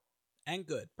and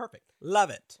good. Perfect. Love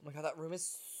it. Oh my god, that room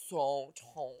is so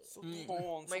tall. So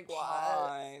tall, my so god.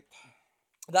 tight.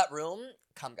 That room,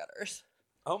 cum gutters.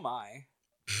 Oh my.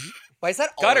 Why is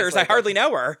that Gutters, I hardly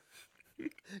know her.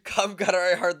 Cum gutter,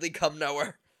 I hardly come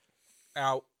nowhere.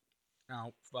 Ow.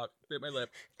 Ow. Fuck. Bit my lip.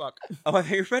 Fuck. Oh, I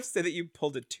thought you were about to say that you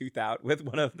pulled a tooth out with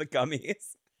one of the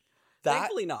gummies.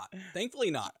 Thankfully not.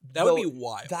 Thankfully not. That would be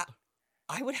wild.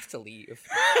 I would have to leave.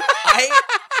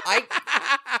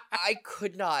 I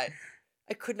could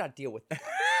not deal with that.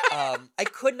 I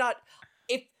could not.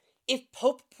 If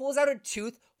Pope pulls out a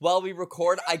tooth while we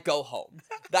record, I go home.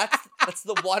 That's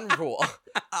the one rule.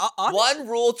 One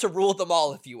rule to rule them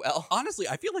all, if you will. Honestly,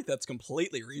 I feel like that's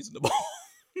completely reasonable.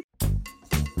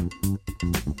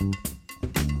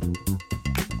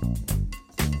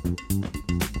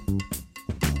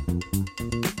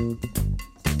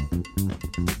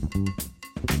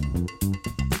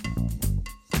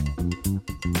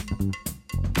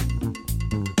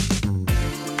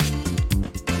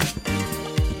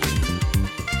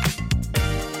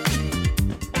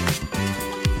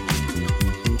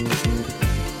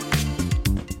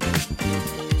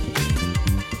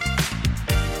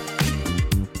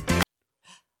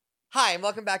 Hi, and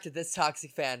welcome back to This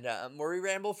Toxic Fandom, where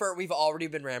we've already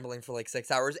been rambling for like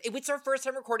 6 hours. It's our first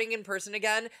time recording in person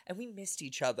again, and we missed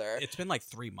each other. It's been like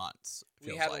 3 months.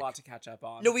 We had a lot to catch up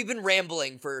on. No, we've been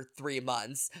rambling for 3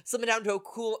 months. Something down to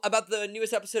about the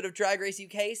newest episode of Drag Race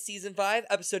UK, Season 5,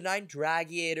 Episode 9,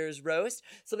 Dragiator's Roast.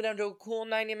 Something down to a cool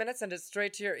 90 minutes, send it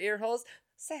straight to your ear holes.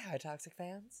 Say hi, Toxic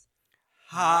fans.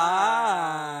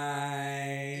 Hi.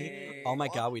 Oh my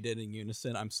god, we did in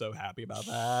unison. I'm so happy about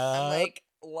that.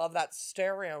 Love that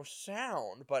stereo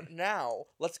sound, but now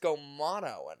let's go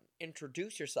mono and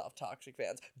introduce yourself, Toxic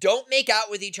fans. Don't make out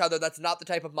with each other. That's not the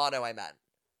type of mono I meant.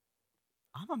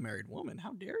 I'm a married woman.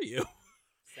 How dare you?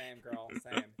 Same, girl.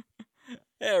 Same.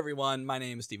 Hey, everyone. My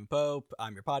name is Stephen Pope.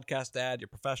 I'm your podcast dad, your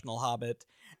professional hobbit.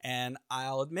 And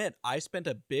I'll admit, I spent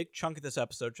a big chunk of this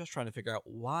episode just trying to figure out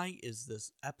why is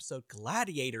this episode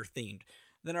gladiator themed?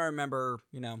 Then I remember,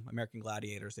 American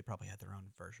Gladiators, they probably had their own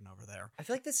version over there. I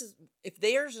feel like if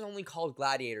theirs is only called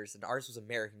Gladiators and ours was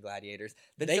American Gladiators,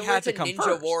 then they had to come Ninja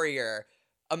first. Warrior.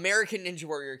 American Ninja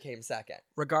Warrior came second.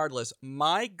 Regardless,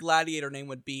 my gladiator name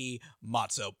would be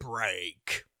Matzo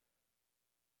Break.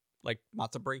 Like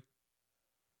Matzo Brie?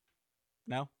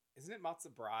 No? Isn't it Matzo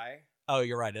Brie? Oh,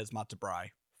 you're right. It is Matzo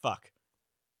Brie. Fuck.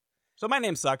 So my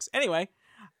name sucks. Anyway,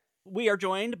 we are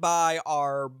joined by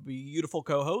our beautiful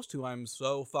co-host, who I'm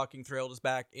so fucking thrilled is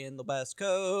back in the West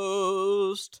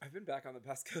Coast. I've been back on the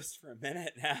West Coast for a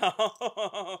minute now.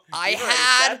 I You've already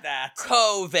had said that.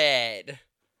 COVID.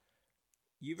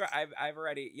 I've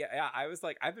already, I was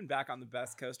like, I've been back on the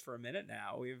West Coast for a minute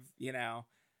now. We've,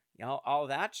 all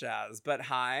that jazz. But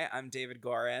hi, I'm David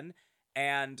Gorin.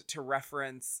 And to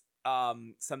reference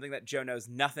something that Joe knows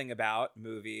nothing about,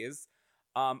 movies,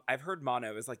 I've heard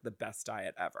mono is like the best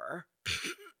diet ever.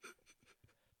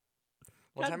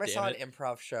 One time I saw an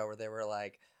improv show where they were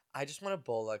like, I just want a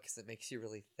bola because it makes you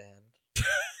really thin.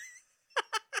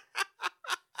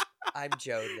 I'm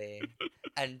Joe Lee.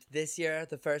 And this year,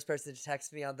 the first person to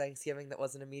text me on Thanksgiving that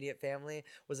wasn't immediate family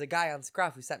was a guy on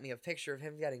Scruff who sent me a picture of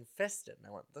him getting fisted. And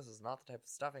I went, this is not the type of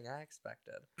stuffing I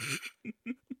expected.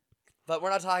 But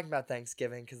we're not talking about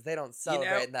Thanksgiving because they don't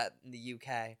celebrate that in the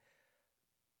UK.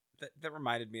 That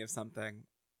reminded me of something.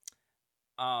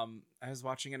 I was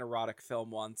watching an erotic film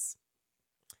once,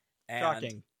 and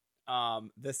Shocking.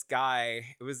 This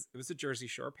guy, it was a Jersey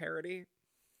Shore parody.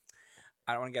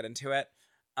 I don't want to get into it.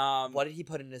 What did he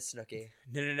put in his snooki?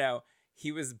 No.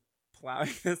 He was plowing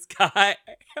this guy.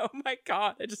 Oh my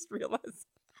god! I just realized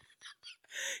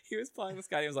he was plowing this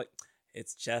guy. And he was like,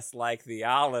 "It's just like the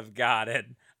Olive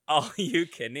Garden, all you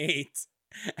can eat."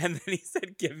 And then he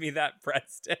said, "Give me that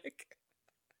breadstick."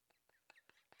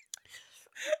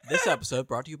 This episode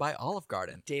brought to you by Olive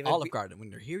Garden. David, Olive Garden, when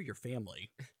you're here, you're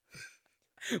family.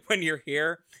 When you're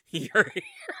here, you're here.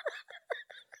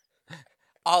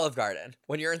 Olive Garden.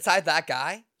 When you're inside that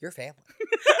guy, you're family.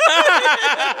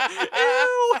 That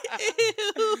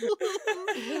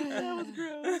was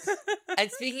gross.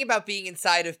 And speaking about being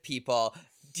inside of people,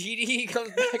 Dee comes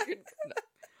back and...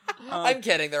 I'm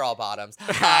kidding. They're all bottoms.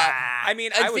 I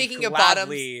mean, and I would speaking of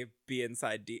gladly be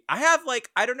inside D. I have,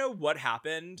 I don't know what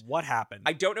happened. What happened?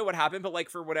 I don't know what happened, but,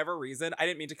 for whatever reason, I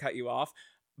didn't mean to cut you off,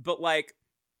 but,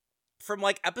 from,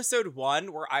 episode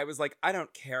 1, where I was like, I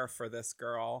don't care for this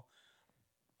girl,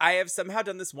 I have somehow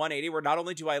done this 180 where not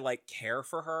only do I, care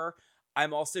for her,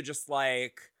 I'm also just,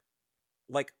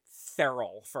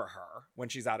 feral for her when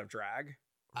she's out of drag.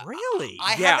 Really?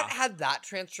 I haven't had that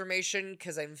transformation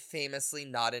because I'm famously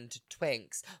not into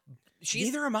twinks.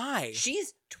 Neither am I.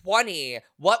 She's 20.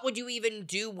 What would you even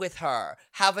do with her?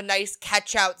 Have a nice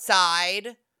catch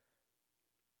outside?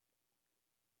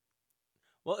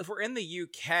 Well, if we're in the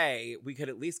UK, we could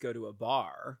at least go to a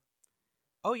bar.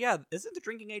 Oh, yeah. Isn't the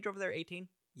drinking age over there 18?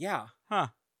 Yeah. Huh.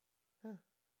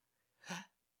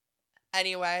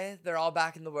 Anyway, they're all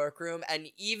back in the workroom, and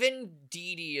even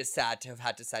Dee Dee is sad to have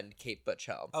had to send Kate Butch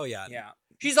home. Oh, yeah. Yeah.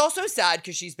 She's also sad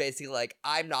because she's basically like,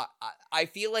 I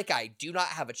feel like I do not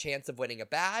have a chance of winning a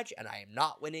badge, and I am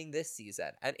not winning this season.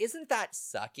 And isn't that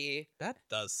sucky? That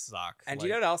does suck. And do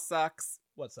you know what else sucks?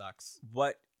 What sucks?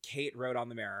 What Kate wrote on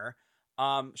the mirror.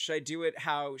 Should I do it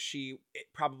how she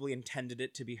probably intended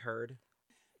it to be heard?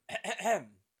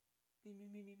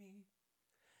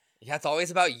 Yeah, it's always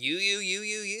about you.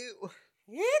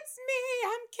 It's me,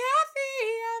 I'm Kathy,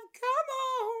 I've come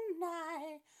home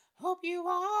night. Hope you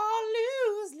all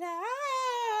lose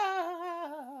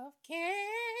love,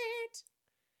 Kate.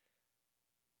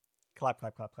 Clap,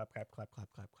 clap, clap, clap, clap, clap, clap,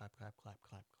 clap, clap, clap, clap,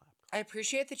 clap, clap. I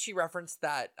appreciate that she referenced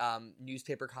that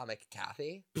newspaper comic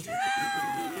Kathy.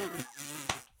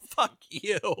 Fuck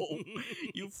you.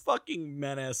 You fucking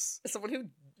menace. Someone who,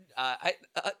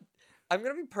 I'm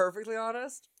gonna be perfectly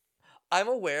honest. I'm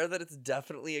aware that it's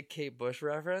definitely a Kate Bush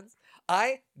reference.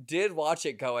 I did watch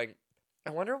it going, I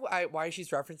wonder why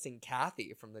she's referencing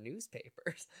Kathy from the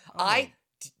newspapers. Oh.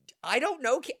 I don't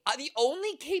know. The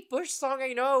only Kate Bush song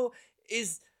I know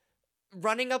is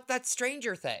Running Up That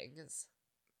Stranger Things.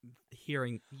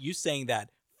 Hearing you saying that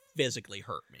physically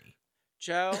hurt me.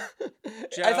 Joe,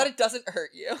 I thought it doesn't hurt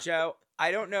you. Joe,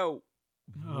 I don't know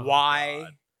Oh, why.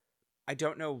 God. I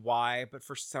don't know why, but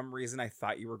for some reason I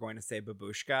thought you were going to say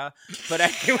babushka. But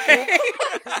anyway.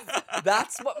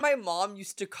 That's what my mom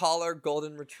used to call our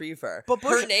golden retriever. Her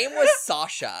Babushka. name was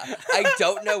Sasha. I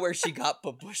don't know where she got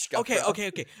babushka Okay, from.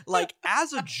 okay. Like,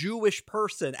 as a Jewish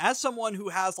person, as someone who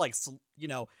has, like,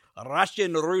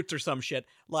 Russian roots or some shit,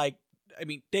 like, I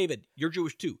mean, David, you're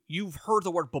Jewish too. You've heard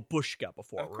the word babushka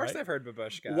before, Of course right? I've heard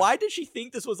babushka. Why did she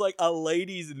think this was, like, a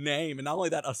lady's name? And not only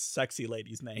that, a sexy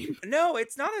lady's name. No,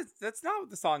 it's not. That's not what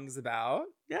the song is about.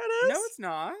 Yeah, it is. No, it's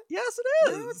not. Yes, it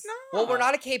is. No, it's not. Well, we're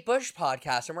not a Kate Bush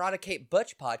podcast, and we're not a Kate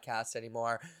Butch podcast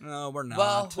anymore. No, we're not.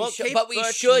 Well, Well, should- Kate but we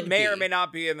Butch should may be. or may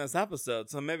not be in this episode,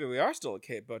 so maybe we are still a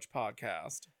Kate Butch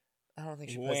podcast. I don't think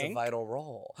she plays a Wink. vital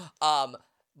role.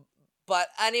 But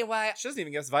anyway, She doesn't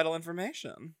even give us vital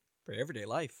information. For everyday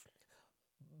life.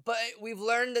 but we've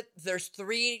learned that there's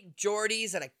 3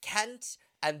 Geordies and a Kent,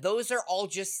 and those are all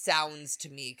just sounds to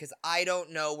me, because I don't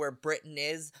know where Britain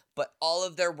is, but all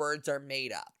of their words are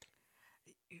made up.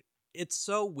 It's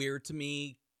so weird to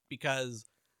me because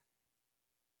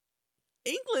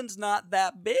England's not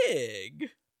that big.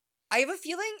 I have a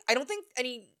feeling, I don't think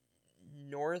any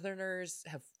Northerners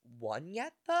have won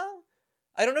yet, though.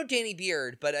 I don't know Danny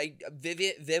Beard, but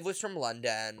Viv was from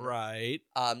London. Right.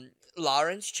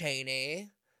 Lawrence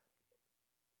Cheney.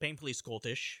 Painfully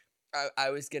Scottish. I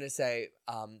was gonna say,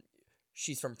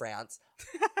 she's from France.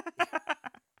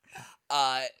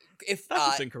 If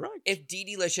That's incorrect. if Dee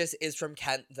Dee Licious is from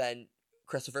Kent, then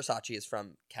Christopher Sachi is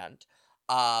from Kent.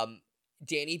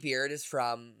 Danny Beard is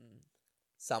from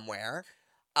somewhere.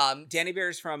 Danny Bear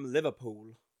is from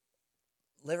Liverpool.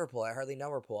 Liverpool. I hardly know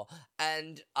Liverpool.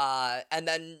 And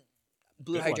then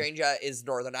Blue Good one. Hydrangea is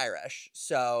Northern Irish.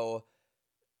 So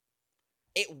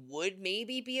it would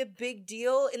maybe be a big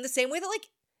deal in the same way that, like,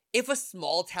 if a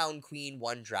small town queen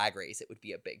won Drag Race, it would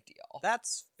be a big deal.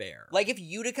 That's fair. Like, if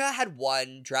Utica had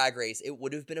won Drag Race, it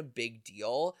would have been a big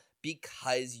deal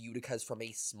because Utica's from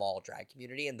a small drag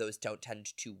community and those don't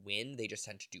tend to win. They just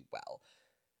tend to do well.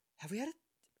 Have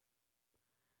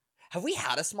we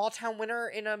had a small town winner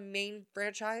in a main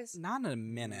franchise? Not in a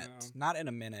minute. No. Not in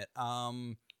a minute.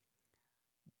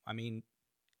 I mean,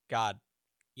 God,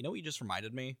 you know what you just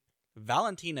reminded me?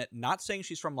 Valentina, not saying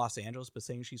she's from Los Angeles, but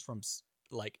saying she's from,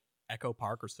 like, Echo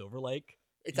Park or Silver Lake.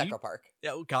 It's You- Echo Park.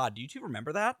 Yeah, oh, God, do you two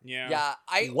remember that? Yeah,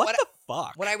 What the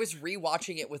fuck? when I was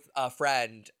rewatching it with a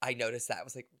friend, I noticed that. I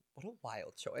was like, what a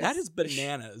wild choice. That is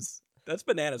bananas. That's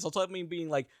bananas. Also, I mean, being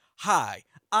like, hi,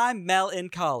 I'm Mel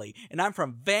Incali, and I'm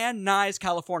from Van Nuys,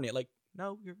 California. Like,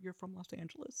 no, you're from Los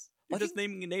Angeles. You're I just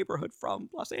naming a neighborhood from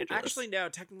Los Angeles. Actually, no.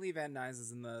 Technically, Van Nuys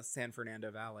is in the San Fernando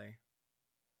Valley.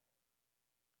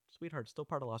 Sweetheart, still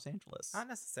part of Los Angeles. Not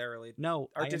necessarily. No,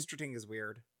 Our districting is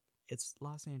weird. it's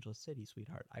Los Angeles City,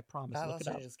 sweetheart. I promise. Not Look Los it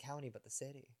up. Angeles County, but the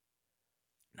city.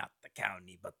 Not the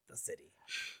county, but the city.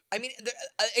 I mean,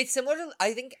 it's similar to,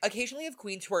 I think, occasionally you have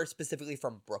queens who are specifically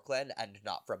from Brooklyn and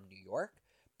not from New York,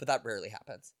 but that rarely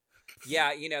happens.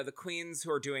 Yeah, the queens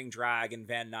who are doing drag in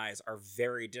Van Nuys are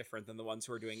very different than the ones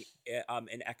who are doing it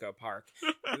in Echo Park.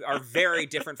 Are very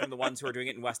different from the ones who are doing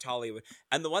it in West Hollywood.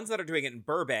 And the ones that are doing it in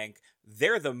Burbank,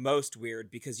 they're the most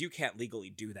weird because you can't legally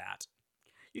do that.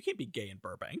 You can't be gay in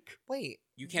Burbank. Wait.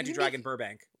 You can't do drag in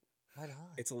Burbank. Why not?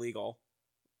 It's illegal.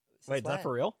 Wait, is that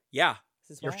for real? Yeah.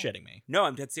 You're shitting me. No,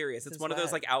 I'm dead serious. It's Since one of those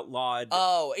when? like outlawed.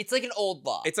 Oh, it's like an old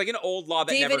law. It's like an old law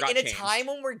that David, never got in a changed. time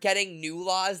when we're getting new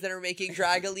laws that are making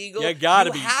drag illegal, You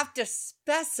gotta you be- have to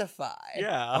specify.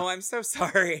 Yeah. Oh, I'm so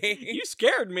sorry. You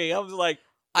scared me. I was like,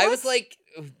 I what? was like,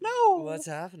 no. what's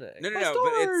happening? No, My but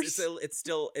stars. it's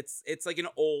still like an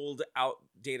old,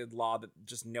 outdated law that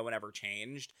just no one ever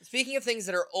changed. Speaking of things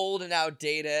that are old and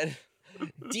outdated,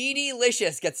 Dee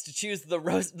Licious gets to choose the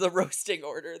roasting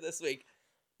order this week.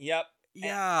 Yep.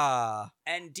 Yeah.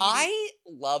 And I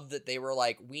love that they were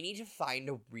like, we need to find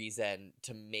a reason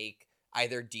to make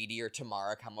either Dee or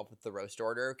Tamara come up with the roast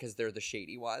order because they're the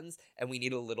shady ones, and we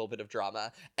need a little bit of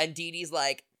drama. And Dee's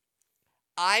like,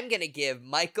 I'm gonna give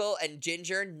Michael and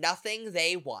Ginger nothing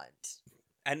they want.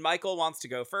 And Michael wants to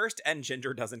go first, and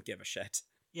Ginger doesn't give a shit.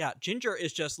 Yeah. Ginger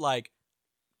is just like,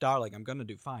 darling, I'm going to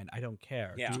do fine. I don't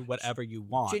care. Yeah. Do whatever you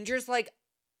want. Ginger's like,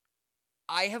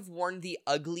 I have worn the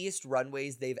ugliest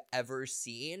runways they've ever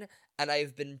seen, and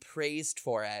I've been praised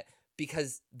for it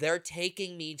because they're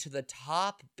taking me to the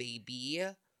top, baby.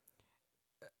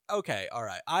 Okay, all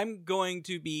right. I'm going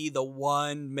to be the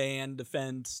one-man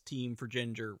defense team for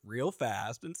Ginger real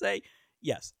fast and say,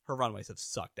 yes, her runways have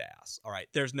sucked ass. All right,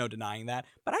 there's no denying that.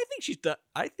 But I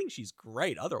think she's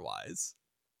great otherwise.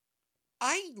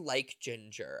 I like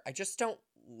Ginger. I just don't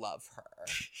love her.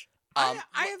 I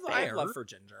have fair. love for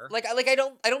Ginger.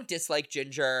 I don't dislike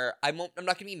Ginger. I'm not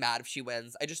gonna be mad if she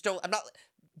wins.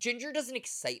 Ginger doesn't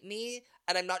excite me,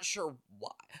 and I'm not sure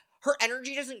why. Her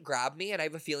energy doesn't grab me, and I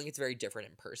have a feeling it's very different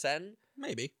in person.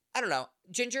 Maybe. I don't know.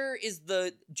 Ginger is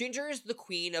the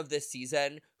queen of this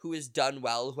season who has done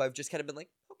well, who I've just kind of been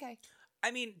like, okay. I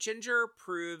mean, Ginger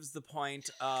proves the point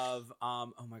of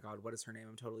oh my god, what is her name?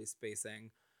 I'm totally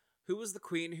spacing. Who was the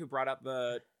queen who brought up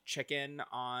the chicken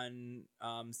on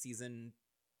season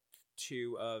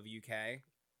 2 of UK?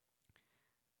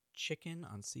 Chicken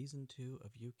on season 2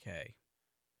 of UK.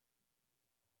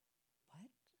 What?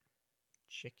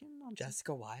 Chicken on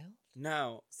Jessica Wilde?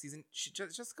 No,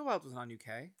 Jessica Wilde was on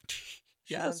UK.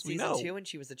 She was on Yes, we season know. 2 and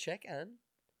she was a chicken.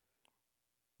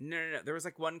 No. There was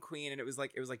like one queen, and it was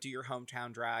like do your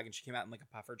hometown drag, and she came out in like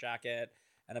a puffer jacket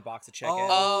and a box of chicken.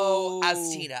 Oh, as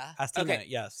Tina. Astina,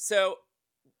 yes. So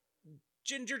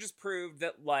Ginger just proved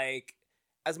that, like,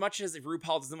 as much as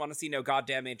RuPaul doesn't want to see no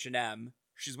goddamn H&M,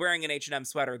 she's wearing an H&M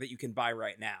sweater that you can buy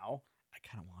right now. I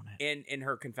kind of want it. In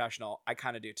her confessional. I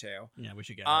kind of do too. Yeah, we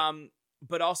should get it.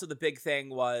 But also the big thing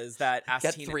was that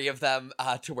Get Astina, 3 of them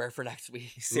to wear for next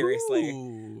week. seriously.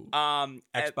 Ooh. And-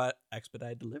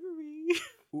 Expedite delivery.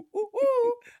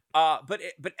 but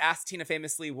Astina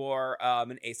famously wore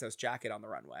an ASOS jacket on the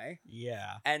runway.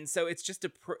 Yeah. And so it's just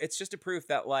a proof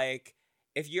that, like,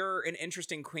 if you're an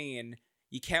interesting queen,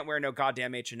 you can't wear no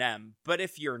goddamn H&M. But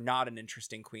if you're not an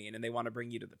interesting queen and they want to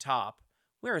bring you to the top,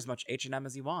 wear as much H&M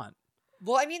as you want.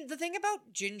 Well, I mean, the thing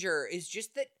about Ginger is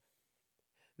just that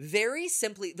very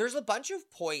simply, there's a bunch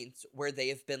of points where they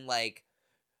have been like,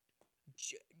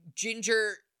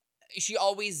 Ginger, she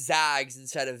always zags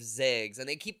instead of zigs, and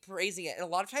they keep praising it. And a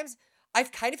lot of times,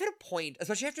 I've kind of hit a point,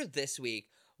 especially after this week,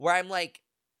 where I'm like,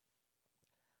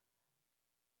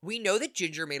 we know that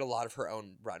Ginger made a lot of her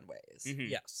own runways. Mhm.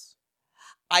 Yes.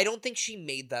 I don't think she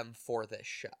made them for this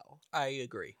show. I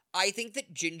agree. I think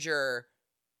that Ginger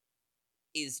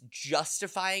is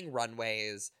justifying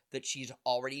runways that she's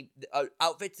already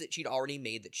outfits that she'd already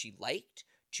made that she liked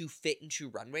to fit into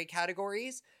runway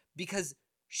categories because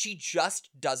she just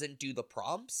doesn't do the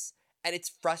prompts, and it's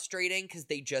frustrating because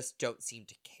they just don't seem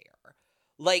to care.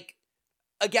 Like,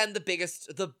 again, the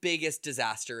biggest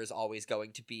disaster is always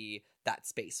going to be that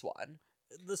space one.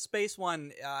 The space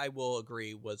one, I will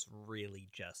agree, was really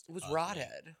just It was ugly.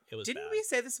 rotted. It was Didn't bad. we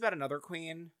say this about another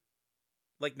queen?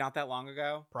 Like, not that long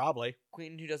ago? Probably.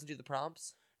 Queen who doesn't do the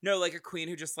prompts. No, like a queen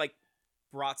who just, like,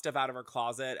 brought stuff out of her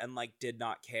closet and, like, did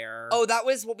not care. Oh, that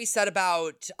was what we said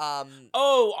about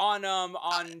Oh,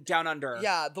 on Down Under.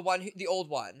 yeah, the old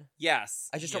one. Yes.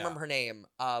 I just don't Yeah. remember her name.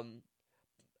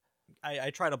 I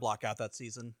try to block out that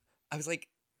season. I was like,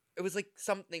 it was like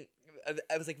something.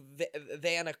 I was like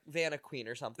Vanna Queen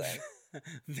or something.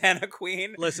 Vanna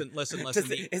Queen. Listen.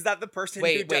 Is that the person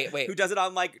Wait. who does it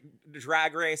on, like,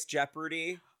 Drag Race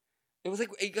Jeopardy? It was like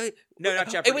No, not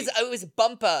Jeopardy. It was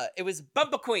Bumpa. It was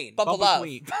Bumpa Queen. Bumpa Love.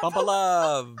 Queen. Bumpa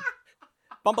Love.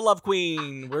 Bump a Love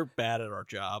Queen. We're bad at our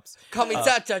jobs. Call me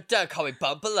call me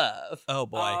Bump of Love. Oh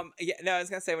boy. Yeah, no, I was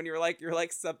gonna say when you're like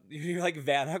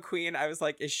Vanna Queen, I was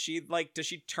like, is she like, does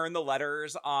she turn the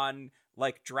letters on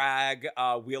like drag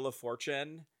Wheel of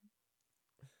Fortune?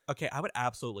 Okay, I would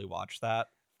absolutely watch that.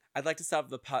 I'd like to solve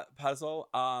the puzzle.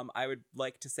 I would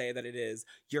like to say that it is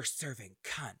you're serving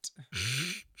cunt.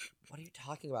 What are you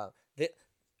talking about?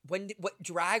 What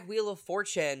drag Wheel of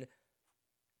Fortune?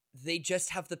 They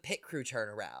just have the pit crew turn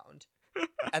around.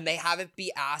 And they have it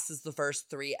be asses the first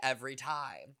 3 every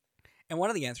time. And one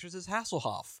of the answers is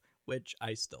Hasselhoff, which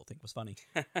I still think was funny.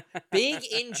 Big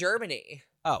in Germany.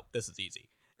 Oh, this is easy.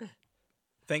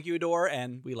 Thank you, Adore,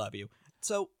 and we love you.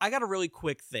 So I got a really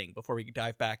quick thing before we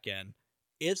dive back in.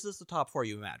 Is this the top 4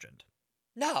 you imagined?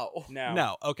 No.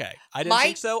 No, okay. I didn't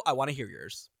think so. I want to hear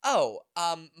yours. Oh,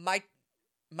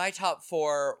 my top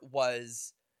 4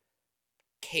 was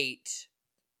Kate,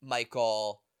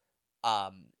 Michael,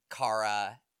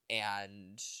 Cara,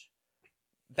 and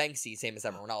Banksy, same as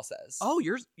everyone else says. Oh,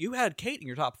 you had Kate in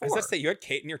your top 4. I was gonna say you had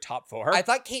Kate in your top 4. I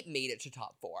thought Kate made it to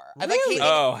top 4. Really?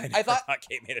 I thought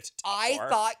Kate made it to top 4. I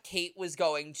thought Kate was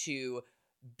going to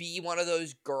be one of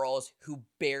those girls who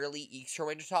barely ekes her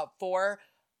way to top 4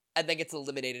 and then gets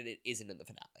eliminated. It isn't in the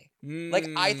finale. Like,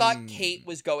 I thought Kate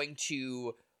was going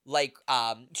to, like,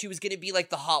 she was going to be, like,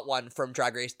 the hot one from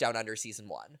Drag Race Down Under Season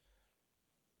 1.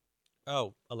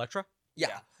 Oh, Electra?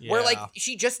 Yeah. Yeah. Where, like,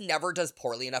 she just never does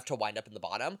poorly enough to wind up in the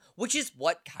bottom, which is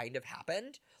what kind of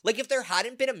happened. Like, if there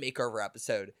hadn't been a makeover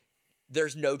episode,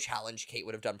 there's no challenge Kate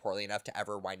would have done poorly enough to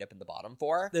ever wind up in the bottom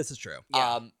 4. This is true.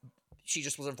 Yeah. She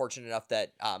just was unfortunate enough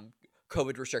that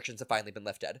COVID restrictions have finally been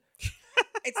lifted.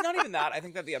 It's not even that. I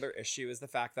think that the other issue is the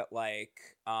fact that, like,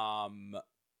 I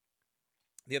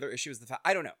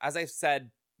don't know. As I've said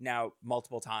now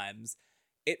multiple times,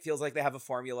 it feels like they have a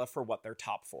formula for what their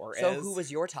top 4 is. So who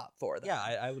was your top 4 then? Yeah,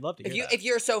 I would love to hear that. If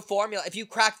you're so if you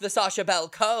cracked the Sasha Bell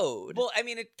code. Well, I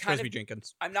mean, it kind Crosby of.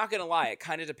 Jenkins. I'm not gonna lie. It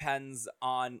kind of depends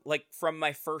on, like, from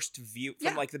my first view,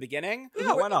 from like the beginning.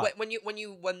 Yeah, why not? When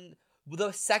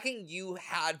the second you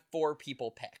had 4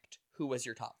 people picked, who was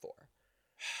your top 4?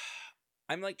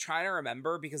 I'm like trying to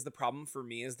remember, because the problem for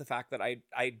me is the fact that I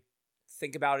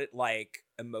think about it like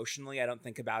emotionally. I don't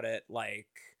think about it like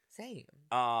same.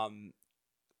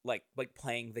 Like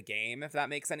playing the game, if that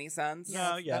makes any sense.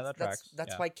 Yeah, that tracks.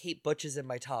 That's Yeah. why Kate Butch is in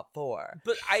my top 4.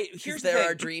 But here's there the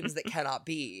thing. are dreams that cannot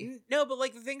be. No, but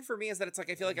like the thing for me is that it's like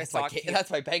I feel like I saw Kate.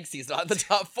 That's why Banksy's not in the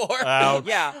top 4. Ouch.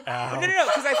 Yeah. Ouch. No,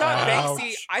 because I thought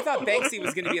Ouch. I thought Banksy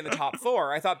was going to be in the top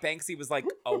 4. I thought Banksy was like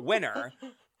a winner.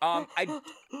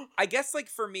 I guess like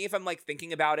for me, if I'm like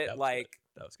thinking about it, like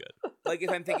that was good. Like if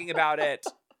I'm thinking about it,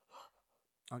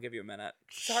 I'll give you a minute.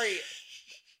 Sorry.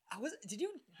 Did you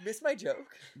miss my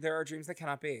joke? There are dreams that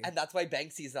cannot be. And that's why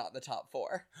Banksy's not in the top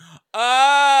 4. Oh!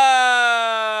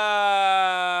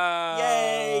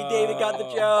 Yay, David got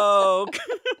the joke.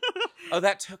 Oh,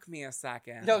 that took me a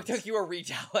second. No, it took you a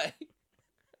retelling.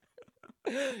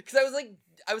 Because I was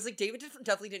like, David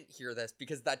definitely didn't hear this,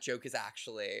 because that joke is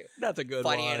actually That's a good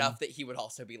funny one. enough that he would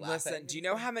also be laughing. Listen, do you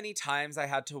know how many times I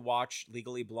had to watch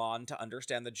Legally Blonde to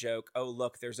understand the joke? Oh,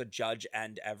 look, there's a judge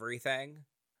and everything.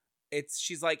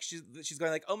 She's going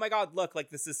like, oh my God, look, like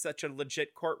this is such a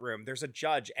legit courtroom. There's a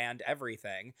judge and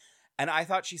everything. And I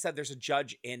thought she said there's a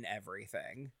judge in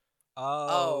everything.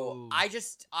 Oh, I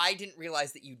didn't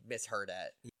realize that you misheard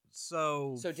it.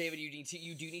 So David, you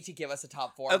do need to give us a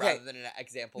top 4 rather than an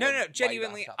example. No, of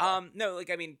genuinely. why you got top 4. No, like,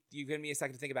 I mean, you give me a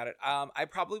second to think about it. I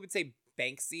probably would say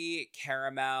Banksy,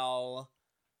 Caramel,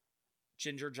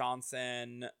 Ginger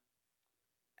Johnson,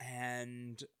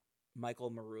 and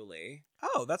Michael Maruli.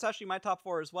 Oh, that's actually my top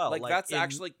 4 as well. Like that's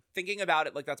actually, thinking about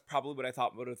it, like that's probably what I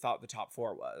would have thought the top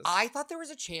 4 was. I thought there was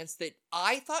a chance that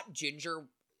I thought Ginger,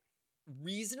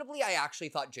 reasonably, I actually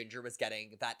thought Ginger was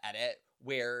getting that edit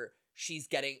where she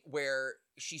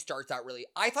starts out really.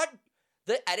 I thought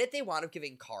the edit they wound up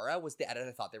giving Cara was the edit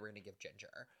I thought they were going to give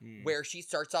Ginger, where she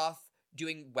starts off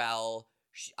doing well.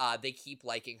 They keep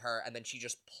liking her, and then she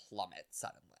just plummets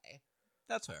suddenly.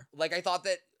 That's fair. Like, I thought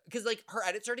that, because, like, her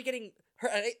edit started getting,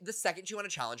 the second she wanted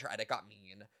to challenge, her edit got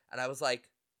mean. And I was like,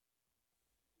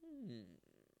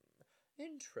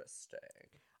 interesting.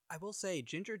 I will say,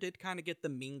 Ginger did kind of get the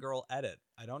mean girl edit.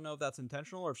 I don't know if that's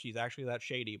intentional or if she's actually that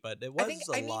shady, but it was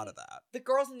a lot of that. The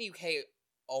girls in the UK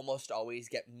almost always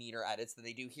get meaner edits than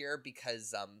they do here,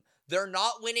 because they're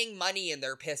not winning money and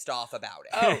they're pissed off about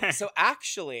it. Oh, so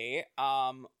actually,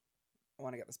 I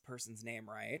want to get this person's name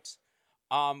right.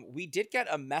 We did get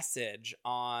a message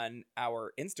on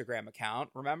our Instagram account.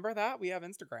 Remember that? We have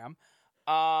Instagram.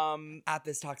 At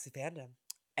This Toxic Fandom.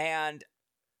 And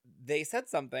they said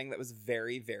something that was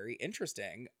very, very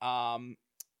interesting,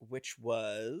 which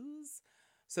was...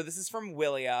 So this is from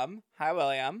William. Hi,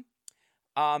 William.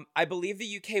 I believe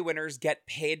the UK winners get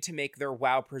paid to make their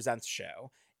WoW Presents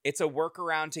show. It's a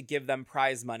workaround to give them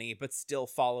prize money, but still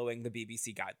following the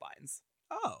BBC guidelines.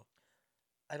 Oh.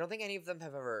 I don't think any of them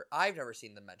have ever... I've never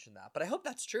seen them mention that, but I hope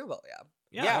that's true, William.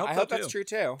 Yeah, I hope that's true,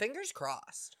 too. Fingers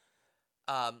crossed.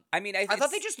 I mean, I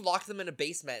thought they just locked them in a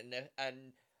basement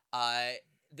and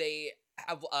they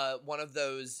have one of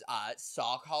those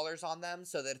saw collars on them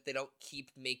so that if they don't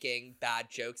keep making bad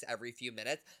jokes every few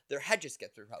minutes, their head just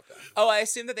gets through open. Oh, I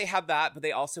assume that they have that, but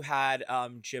they also had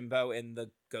Jimbo in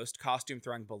the ghost costume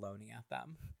throwing baloney at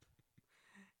them.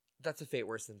 That's a fate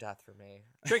worse than death for me.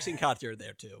 Trixie and Katya are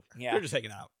there too. Yeah. They're just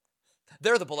hanging out.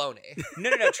 They're the baloney.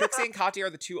 No. Trixie and Katya are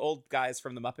the two old guys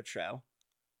from the Muppet Show.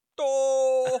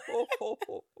 Oh.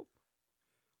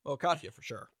 Well, Katya for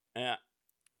sure. Yeah.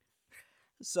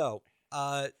 So,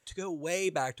 to go way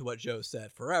back to what Joe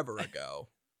said forever ago,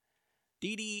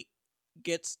 Dee Dee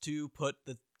gets to put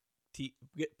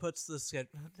puts the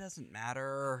schedule. It doesn't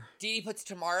matter. Dee Dee puts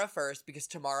Tamara first because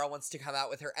Tamara wants to come out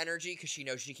with her energy because she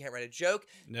knows she can't write a joke.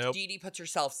 Nope. Dee Dee puts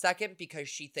herself second because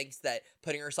she thinks that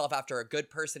putting herself after a good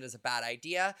person is a bad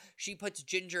idea. She puts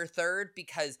Ginger third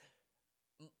because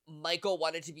Michael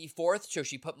wanted to be fourth, so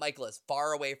she put Michael as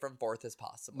far away from fourth as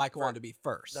possible. Michael wanted to be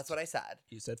first. That's what I said.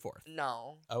 You said fourth.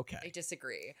 No. Okay. I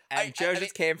disagree. And Joe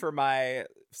just came for my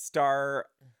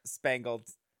star-spangled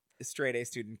straight A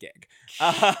student gig.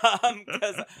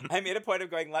 Because I made a point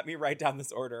of going, let me write down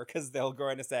this order, because they're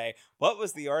going to say, what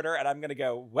was the order? And I'm going to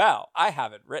go, well, I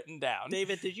have it written down.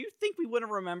 David, did you think we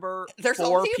wouldn't remember There's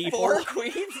four only people 4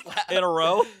 queens left in a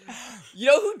row? You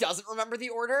know who doesn't remember the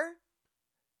order?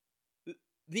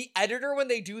 The editor when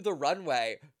they do the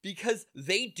runway, because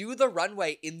they do the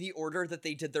runway in the order that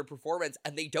they did their performance,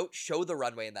 and they don't show the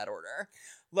runway in that order.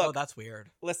 Look, Oh, that's weird.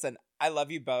 listen, I love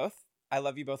you both. I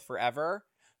love you both forever.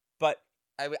 But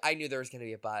I knew there was going to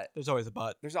be a but. There's always a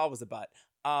but. there's always a but.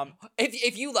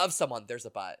 If you love someone, there's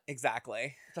a but.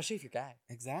 Exactly. Especially if you're gay.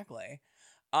 Exactly.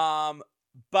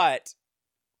 But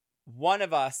one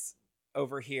of us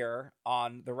over here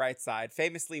on the right side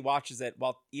famously watches it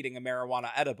while eating a marijuana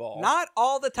edible. Not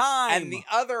all the time. And the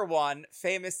other one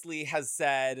famously has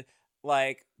said,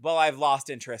 like, well, I've lost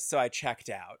interest, so I checked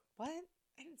out. What?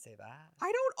 I didn't say that.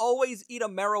 I don't always eat a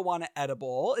marijuana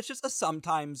edible. It's just a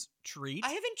sometimes treat. I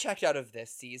haven't checked out of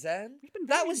this season. We've been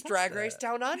That very was Drag Race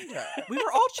invested. Down Under. We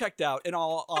were all checked out and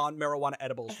all on marijuana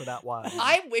edibles for that while.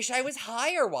 I wish I was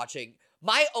higher watching.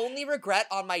 My only regret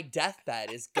on my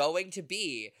deathbed is going to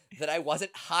be that I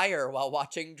wasn't higher while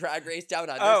watching Drag Race Down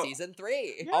Under season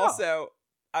 3. Yeah. Also,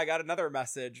 I got another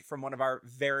message from one of our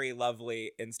very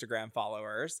lovely Instagram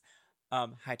followers.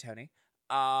 Hi, Tony.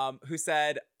 Who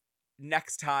said,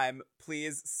 next time,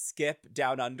 please skip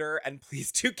Down Under and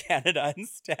please do Canada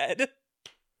instead.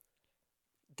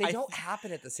 They don't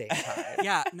happen at the same time.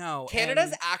 Yeah, no.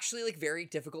 Canada's and, actually like very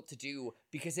difficult to do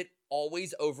because it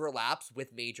always overlaps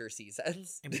with major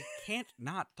seasons. and we can't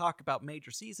not talk about major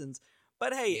seasons.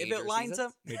 But hey, if Major it lines seasons?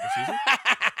 up, major season.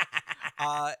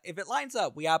 If it lines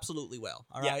up, we absolutely will.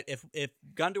 All right. If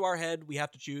gun to our head, we have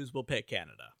to choose. We'll pick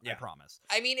Canada. Yeah. I promise.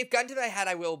 I mean, if gun to my head,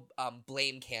 I will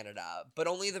blame Canada, but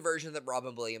only the version that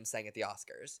Robin Williams sang at the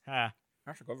Oscars. I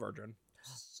should go virgin.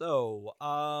 So,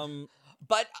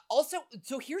 But also,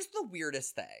 so here's the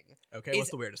weirdest thing. okay.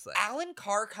 What's the weirdest thing? Alan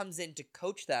Carr comes in to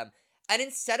coach them, and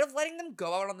instead of letting them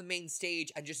go out on the main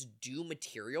stage and just do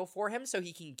material for him so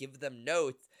he can give them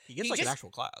notes, He gets he like an just actual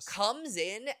class. comes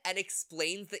in and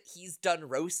explains that he's done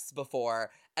roasts before,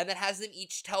 and then has them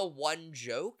each tell one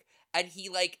joke, and he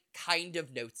like kind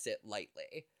of notes it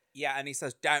lightly. Yeah, and he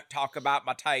says, don't talk about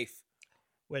my teeth.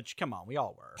 Which, come on, we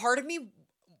all were.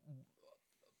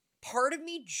 Part of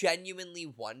me genuinely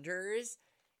wonders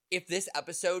if this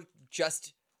episode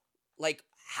just like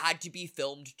had to be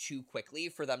filmed too quickly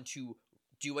for them to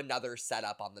do another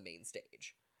setup on the main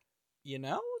stage. You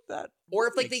know that, Or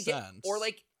if like makes they did, sense. or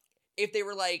like if they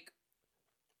were like,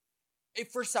 if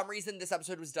for some reason this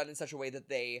episode was done in such a way that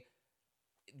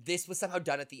this was somehow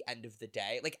done at the end of the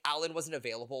day. Like Alan wasn't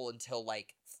available until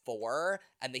like 4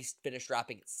 and they finished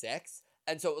wrapping at 6.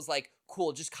 And so it was like,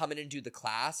 cool, just come in and do the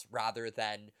class rather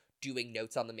than doing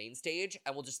notes on the main stage,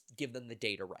 and we'll just give them the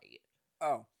day to write.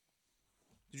 Oh.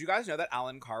 Did you guys know that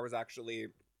Alan Carr was actually...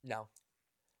 No.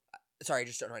 Sorry, I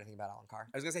just don't know anything about Alan Carr.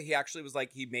 I was going to say, he actually was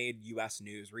like, he made U.S.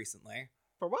 news recently.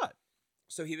 For what?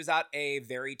 So he was at a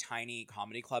very tiny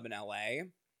comedy club in L.A.,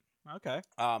 Okay.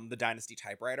 the Dynasty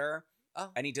Typewriter,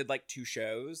 Oh. and he did like 2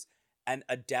 shows, and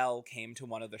Adele came to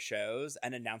one of the shows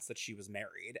and announced that she was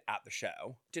married at the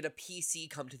show. Did a PC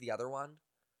come to the other one?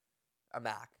 A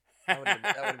Mac. That would have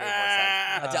made more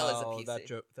sense. Adele is a PC.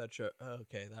 That joke.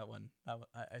 Okay, that one.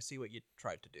 I see what you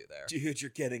tried to do there. Dude, you're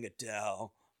getting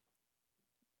Adele.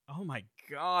 Oh my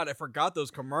god, I forgot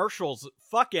those commercials.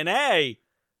 Fucking A.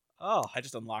 Oh, I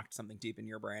just unlocked something deep in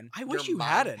your brain. I wish Your you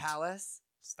Mind hadn't. Palace?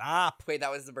 Stop. Wait, that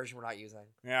was the version we're not using.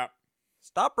 Yeah.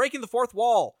 Stop breaking the fourth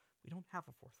wall. We don't have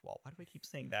a fourth wall. Why do I keep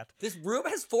saying that? This room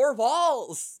has 4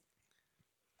 walls.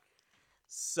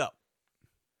 So.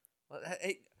 Well,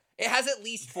 it has at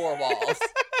least 4 walls.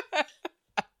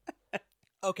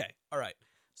 Okay, all right.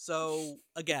 So,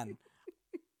 again,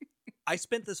 I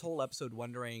spent this whole episode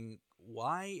wondering,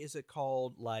 why is it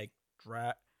called, like,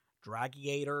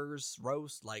 Dragiator's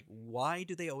roast? Like, why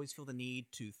do they always feel the need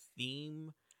to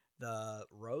theme the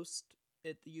roast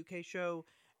at the UK show?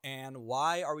 And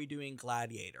why are we doing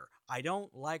Gladiator? I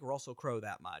don't like Russell Crowe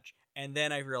that much. And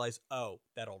then I realized, oh,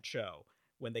 that old show.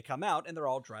 When they come out and they're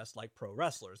all dressed like pro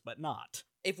wrestlers, but not.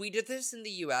 If we did this in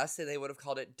the US, they would have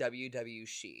called it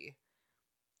WWShe.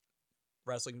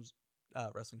 Wrestling's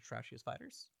trashiest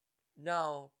fighters?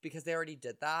 No, because they already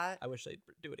did that. I wish they'd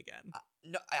do it again.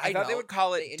 No, I thought they would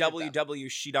call it They ended WW.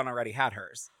 She done already had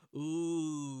hers.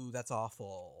 Ooh, that's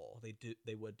awful.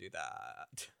 They would do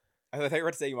that. I thought you were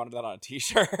going to say you wanted that on a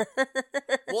t-shirt.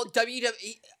 Well,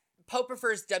 Pope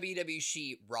prefers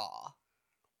WWShe Raw.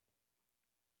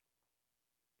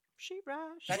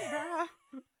 She-Ra.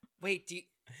 Wait,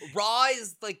 Raw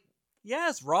is like...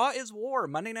 Yes, Raw is war.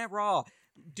 Monday Night Raw.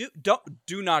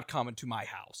 Do not come into my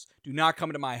house. Do not come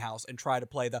into my house and try to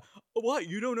play the, what,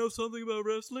 you don't know something about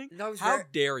wrestling? No, How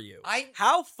dare you? I-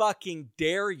 How fucking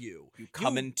dare you? You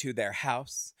come into their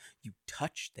house. You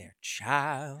touch their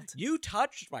child. You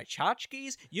touched my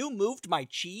tchotchkes. You moved my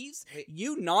cheese. Wait,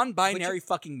 You non-binary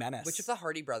fucking menace. Which of the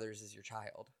Hardy Brothers is your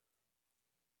child?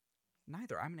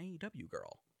 Neither. I'm an AEW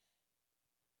girl.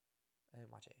 I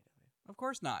didn't watch AEW. Of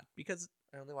course not, because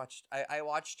I only watched. I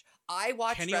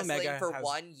watched Kenny wrestling Omega for has-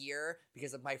 1 year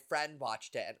because of my friend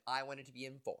watched it, and I wanted to be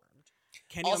informed.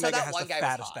 Kenny Also, Omega that has one the guy was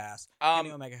fattest hot. ass. Um,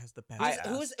 Kenny Omega has the best I- ass.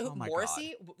 Who Oh my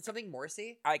Morrissey? God. Something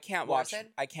Morrissey? I can't watch.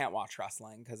 Morrison? I can't watch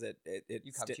wrestling because it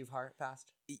You come too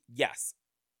fast. Yes,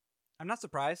 I'm not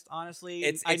surprised, honestly.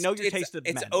 it's. I know your taste of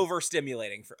It's men.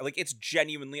 overstimulating for it's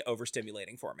genuinely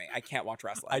overstimulating for me. I can't watch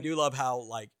wrestling. I do love how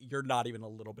you're not even a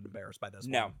little bit embarrassed by this.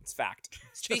 No, one. it's fact.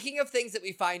 Speaking of things that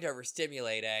we find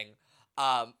overstimulating,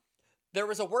 there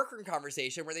was a workroom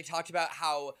conversation where they talked about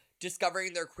how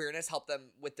discovering their queerness helped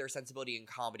them with their sensibility in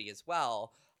comedy as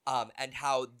well, and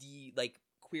how the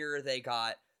queerer they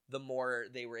got, the more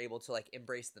they were able to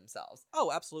embrace themselves. Oh,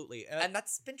 absolutely. And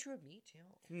that's been true of me too.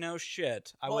 No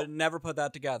shit. I Well- would never put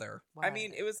that together. I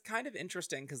mean, it was kind of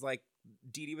interesting because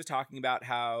Dee Dee was talking about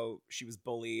how she was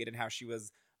bullied and how she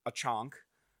was a chonk.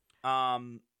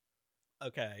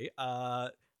 Okay.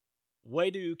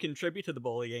 Way to contribute to the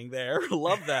bullying there.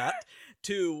 Love that.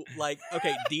 To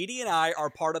okay, Dee Dee and I are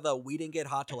part of the We Didn't Get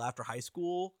Hot Till After High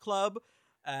School club.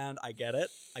 And I get it.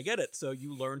 So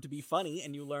you learn to be funny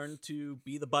and you learn to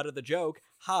be the butt of the joke.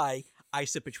 Hi, I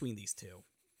sit between these two.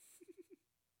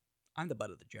 I'm the butt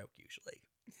of the joke usually.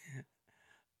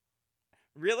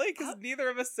 Really? Because neither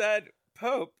of us said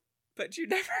Pope, but you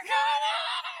never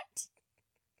got it.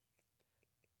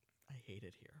 I hate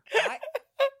it here.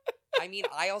 I mean,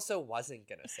 I also wasn't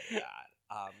gonna say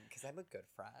that because I'm a good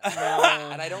friend, No,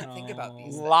 and I don't think about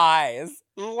these things.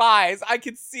 Lies. I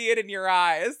could see it in your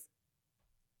eyes.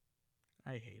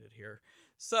 I hate it here.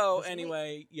 So Doesn't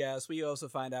anyway, yes, we also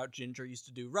find out Ginger used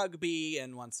to do rugby,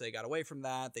 and once they got away from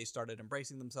that, they started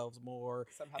embracing themselves more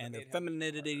Somehow and that their made him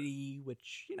femininity,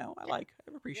 which I like,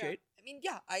 I appreciate. I mean,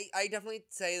 yeah, I definitely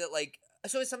say that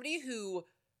so as somebody who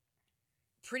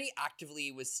pretty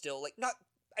actively was still not.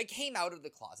 I came out of the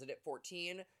closet at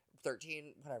 14,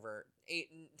 13, whatever.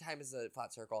 8 time is a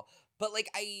flat circle. But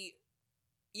I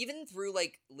even through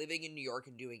living in New York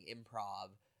and doing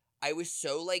improv, I was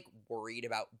so worried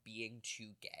about being too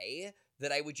gay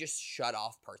that I would just shut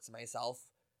off parts of myself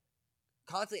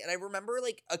constantly. And I remember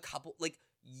a couple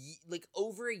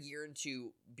over a year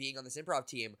into being on this improv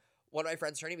team, one of my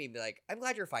friends turning to me and be like, "I'm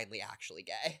glad you're finally actually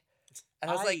gay."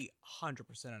 And I was like,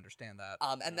 100% understand that.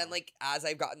 and then as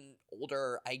I've gotten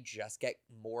older, I just get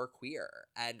more queer,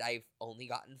 and I've only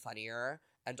gotten funnier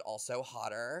and also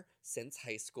hotter since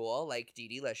high school, like Dee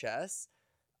Dee Licious,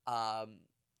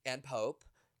 and Pope.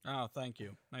 Oh, thank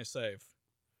you. Nice save.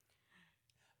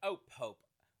 Oh, Pope.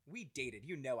 We dated,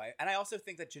 and I also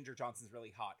think that Ginger Johnson's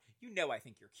really hot. I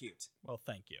think you're cute. Well,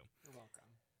 thank you. You're welcome.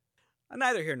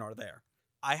 Neither here nor there.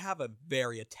 I have a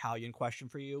very Italian question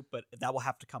for you, but that will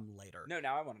have to come later. No,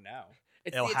 now I want to know.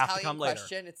 It's It'll the have to Italian come later.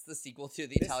 question. It's the sequel to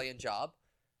The Italian Job.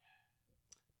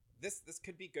 this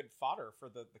could be good fodder for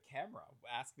the camera.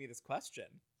 Ask me this question.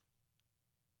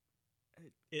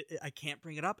 I can't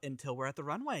bring it up until we're at the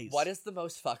runways. What is the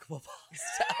most fuckable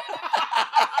pasta?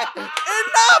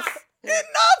 Enough!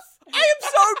 I am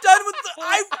so done with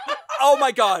oh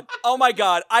my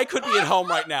god. I could be at home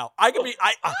right now. I could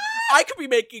be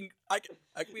making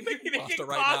pasta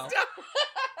right now.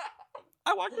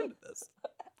 I walked into this.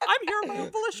 I'm here on my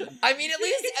own volition. I mean, at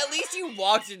least you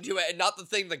walked into it and not the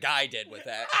thing the guy did with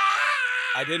it.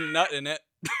 I didn't nut in it.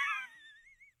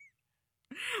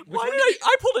 Why did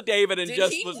I pulled a David and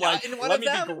just was like, let me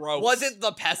be gross. Was it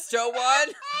the pesto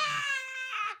one?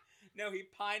 No, he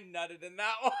pine nutted in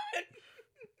that one.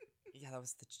 Yeah, that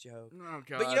was the joke. Oh,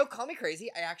 God. But you know, call me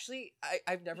crazy.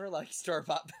 I've never liked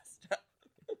store-bought pesto.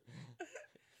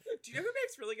 Do you know who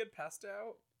makes really good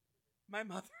pesto? My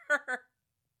mother.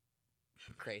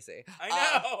 Crazy. I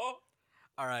know.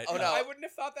 All right. Oh, no. I wouldn't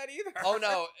have thought that either. Oh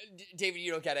no, David,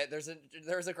 you don't get it. There's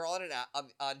a girl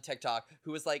on TikTok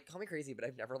who was like, "Call me crazy, but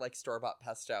I've never liked store-bought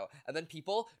pesto." And then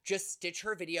people just stitch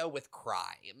her video with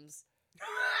crimes.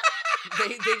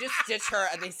 they just stitch her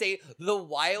and they say the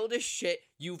wildest shit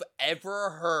you've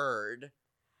ever heard.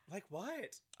 Like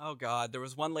what? Oh God, there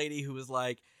was one lady who was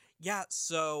like, yeah,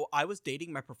 so I was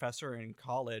dating my professor in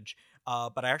college,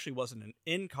 but I actually wasn't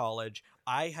in college.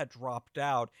 I had dropped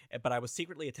out, but I was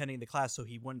secretly attending the class so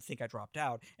he wouldn't think I dropped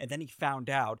out. And then he found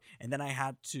out, and then I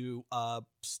had to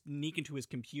sneak into his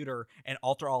computer and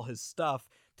alter all his stuff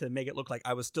to make it look like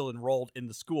I was still enrolled in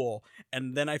the school.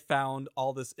 And then I found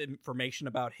all this information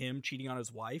about him cheating on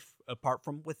his wife apart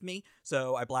from with me.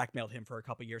 So I blackmailed him for a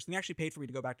couple years, and he actually paid for me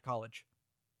to go back to college.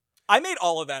 I made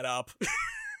all of that up.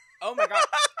 Oh my God.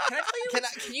 Can I tell you?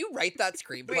 Can you write that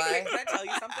screenplay? Wait, can I tell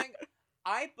you something?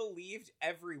 I believed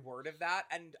every word of that,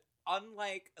 and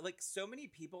unlike so many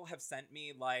people have sent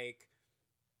me like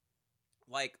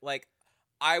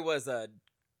I was a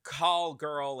call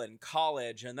girl in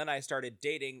college, and then I started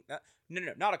dating.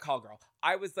 No, not a call girl.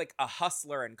 I was like a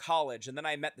hustler in college, and then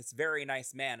I met this very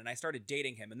nice man, and I started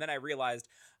dating him, and then I realized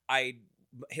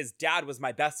his dad was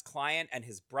my best client, and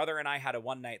his brother and I had a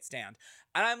one-night stand.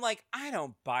 And I'm like, I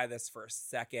don't buy this for a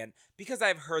second, because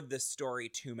I've heard this story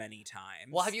too many times.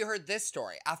 Well, have you heard this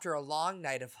story? After a long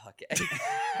night of hooking.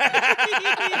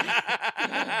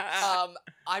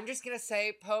 I'm just going to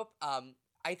say, Pope,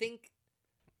 I think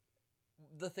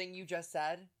the thing you just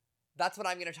said, that's what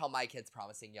I'm going to tell my kids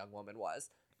promising young woman was.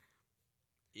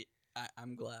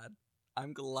 I'm glad.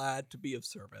 I'm glad to be of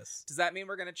service. Does that mean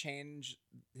we're going to change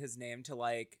his name to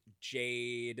like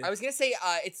Jade? I was going to say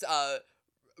it's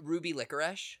Ruby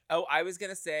Licorice. Oh, I was going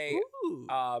to say Ooh,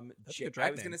 that's a good drag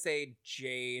I was going to say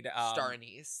Jade Star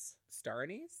Anise. Star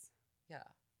Anise? Yeah.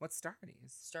 What's Star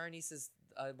Anise? Star Anise is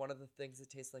one of the things that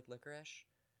tastes like licorice.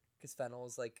 Because fennel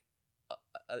is like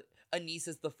anise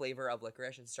is the flavor of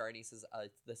licorice, and star anise is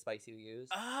the spice you use.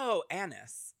 Oh,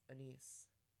 anise. Anise.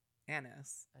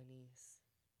 Anise. Anise.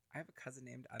 I have a cousin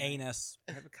named Anus.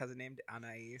 I have a cousin named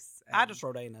Anais. I just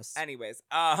wrote anus. Anyways,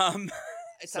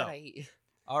 It's So- Anais.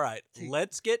 All right,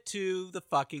 let's get to the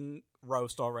fucking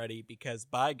roast already, because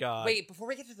by God. Wait, before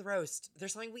we get to the roast,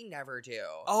 there's something we never do.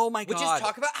 Oh my God. Which is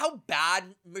talk about how bad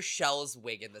Michelle's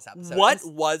wig in this episode What is.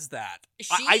 was that?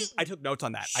 I took notes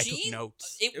on that. I took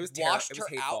notes. It was washed it was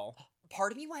her hateful. out.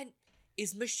 Part of me went,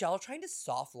 is Michelle trying to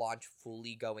soft launch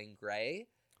fully going gray?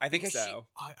 I think Because so.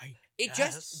 It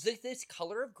just, this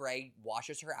color of gray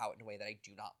washes her out in a way that I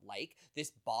do not like.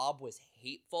 This bob was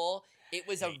hateful. It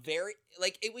was a very,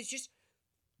 it was just,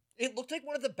 it looked like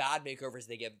one of the bad makeovers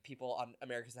they give people on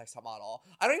America's Next Top Model.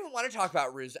 I don't even want to talk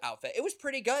about Rue's outfit. It was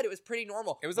pretty good. It was pretty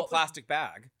normal. It was a plastic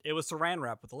bag. It was saran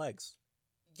wrap with legs.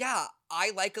 Yeah,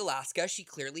 I like Alaska. She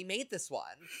clearly made this one.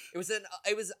 It was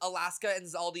Alaska and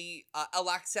Zaldi,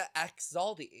 Alexa X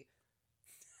Zaldi.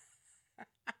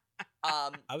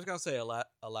 I was gonna say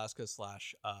Alaska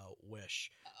 / Wish.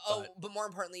 Oh, but more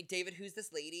importantly, David, who's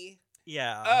this lady?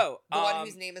 Yeah. Oh, The one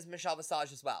whose name is Michelle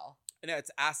Visage as well. No,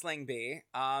 it's Aisling B.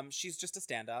 She's just a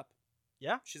stand-up.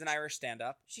 Yeah. She's an Irish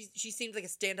stand-up. She seemed like a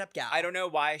stand-up gal. I don't know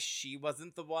why she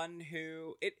wasn't the one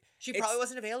who She probably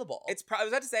wasn't available. I was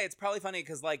about to say it's probably funny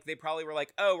because like they probably were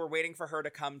like, oh, we're waiting for her to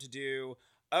come to do.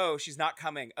 Oh, she's not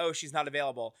coming. Oh, she's not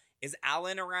available. Is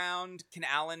Alan around? Can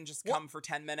Alan just come for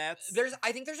 10 minutes?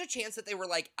 I think there's a chance that they were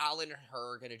like, Alan and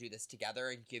her are going to do this together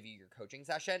and give you your coaching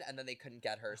session, and then they couldn't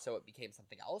get her, so it became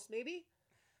something else, maybe?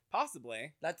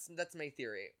 Possibly. That's my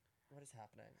theory. What is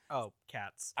happening? Oh,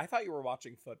 cats. I thought you were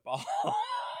watching football.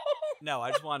 No,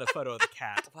 I just wanted a photo of the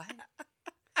cat. What?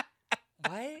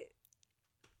 What?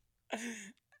 Oh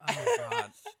my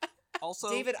God. Also,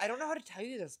 David, I don't know how to tell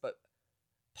you this, but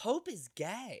Pope is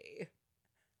gay.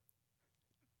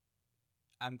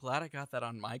 I'm glad I got that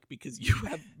on mic because you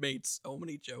have made so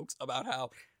many jokes about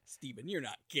how, Steven, you're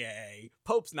not gay.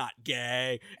 Pope's not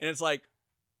gay. And it's like,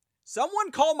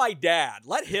 someone call my dad.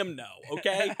 Let him know,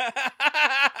 okay?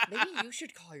 Maybe you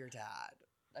should call your dad.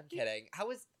 I'm kidding. How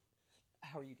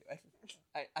are you doing?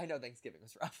 I know Thanksgiving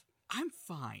was rough. I'm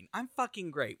fine. I'm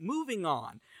fucking great. Moving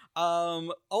on.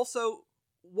 Also,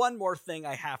 one more thing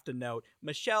I have to note.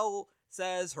 Michelle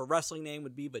says her wrestling name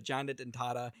would be Vagina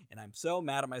Dentata, and I'm so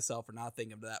mad at myself for not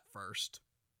thinking of that first.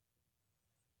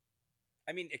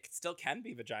 I mean, it still can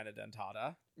be Vagina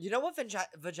Dentata. You know what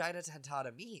Vagina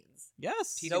Dentata means?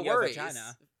 Yes. No Tito worries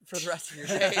vagina. for the rest of your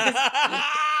days.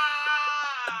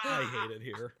 I hate it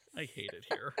here. I hate it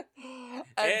here.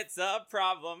 It's a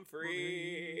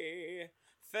problem-free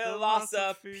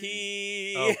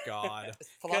philosophy. Oh, God.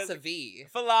 Philosophy.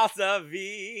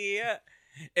 Philosophy.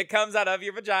 It comes out of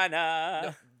your vagina.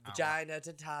 No, Vagina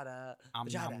Dentata.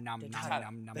 Vagina Dentata.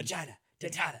 Vagina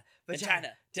Dentata.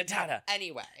 Vagina Dentata.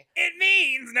 Anyway. It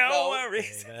means no No.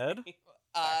 worries. David?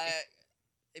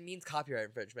 It means copyright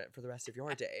infringement for the rest of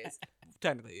your days.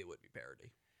 Technically, it would be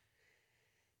parody.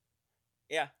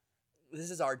 Yeah. This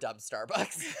is our dumb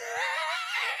Starbucks.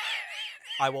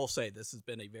 I will say this has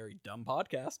been a very dumb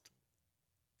podcast.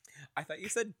 I thought you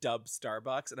said dub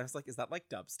Starbucks, and I was like, is that like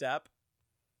dubstep?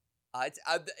 It's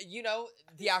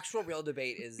the actual real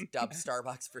debate is dub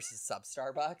Starbucks versus sub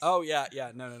Starbucks. Oh, yeah.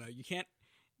 No. You can't.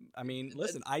 I mean,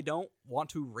 listen, I don't want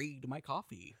to read my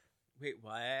coffee. Wait,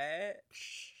 what?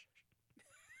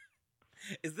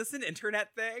 Is this an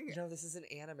internet thing? No, this is an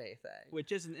anime thing.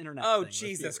 Which is an internet Oh, thing, let's be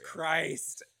Jesus real.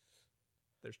 Christ.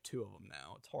 There's two of them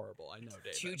now. It's horrible. I know,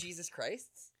 David. 2 Jesus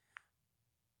Christs?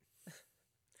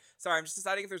 Sorry, I'm just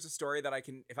deciding if there's a story that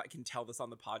if I can tell this on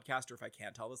the podcast or if I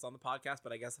can't tell this on the podcast,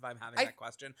 but I guess if I'm having that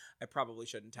question, I probably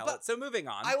shouldn't tell it. So moving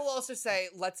on. I will also say,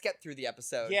 let's get through the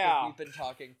episode. 'Cause Yeah. we've been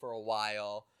talking for a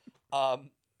while. I'm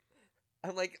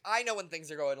like, I know when things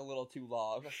are going a little too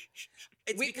long.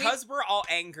 It's We- because we're all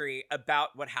angry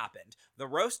about what happened. The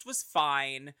roast was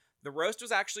fine. The roast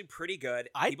was actually pretty good.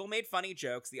 People made funny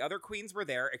jokes. The other queens were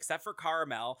there, except for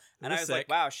Caramel. And I was like,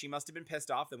 wow, she must have been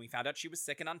pissed off. Then we found out she was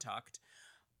sick and untucked.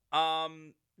 But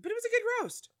it was a good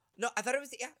roast. No, I thought it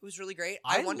was really great.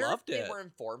 I wonder loved if they it. were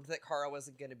informed that Kara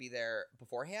wasn't going to be there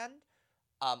beforehand.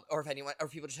 Or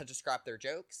if people just had to scrap their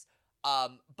jokes.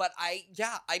 But I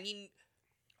mean,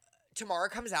 Tamara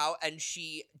comes out and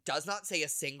she does not say a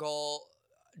single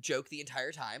joke the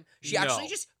entire time. She actually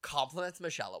just compliments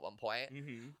Michelle at one point.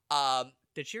 Mm-hmm.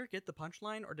 Did she ever get the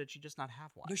punchline, or did she just not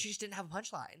have one? No, she just didn't have a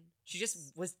punchline. She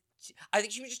just was. I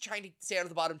think she was just trying to stay out of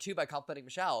the bottom two by complimenting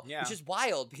Michelle, Yeah. which is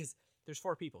wild because There's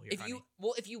 4 people here, if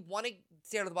you want to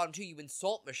stay out of the bottom two, you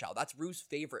insult Michelle. That's Rue's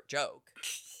favorite joke.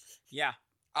 Yeah.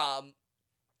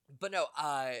 But no,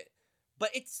 but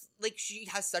it's like she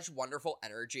has such wonderful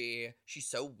energy. She's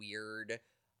so weird.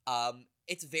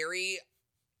 It's very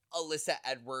Alyssa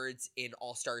Edwards in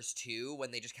All Stars 2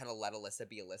 when they just kind of let Alyssa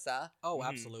be Alyssa. Oh, Mhm.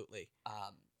 absolutely.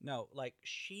 No, like,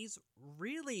 she's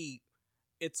really...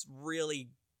 It's really...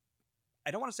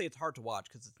 I don't want to say it's hard to watch,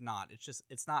 because it's not. It's just...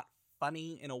 It's not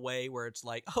funny in a way where it's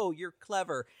like, oh, you're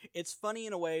clever. It's funny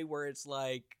in a way where it's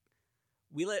like,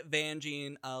 we let Vanjie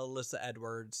and Alyssa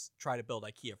Edwards try to build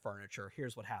IKEA furniture.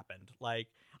 Here's what happened. Like,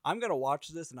 I'm going to watch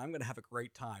this, and I'm going to have a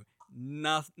great time.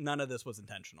 None of this was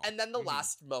intentional. And then the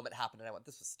last moment happened, and I went,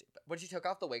 this was stupid. When she took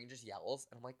off the wig and just yells,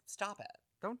 and I'm like, stop it.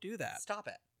 Don't do that. Stop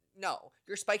it. No,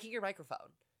 you're spiking your microphone.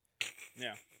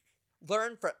 Yeah.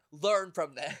 Learn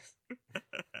from this.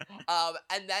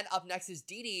 And then up next is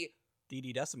Dee Dee.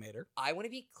 DD Decimator. I want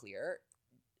to be clear.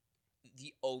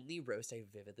 The only roast I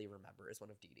vividly remember is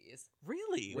one of Dee Dee's.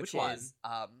 Really? Which Which one? is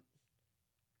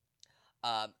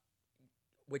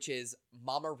which is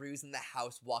Mama Rue's in the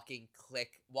house walking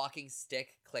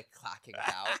stick click clacking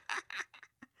out.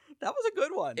 That was a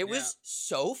good one. It was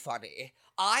so funny.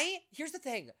 Here's the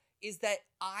thing is that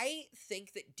I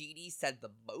think that Dee Dee said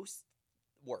the most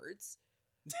words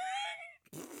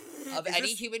of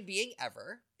any human being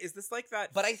ever. Is this like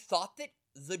that? But I thought that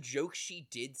the jokes she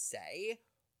did say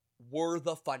were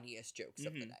the funniest jokes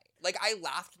of the night. Like, I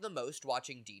laughed the most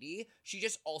watching Dee Dee. She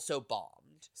just also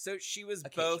bombed. So she was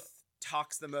Occasionally. both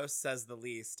talks the most, says the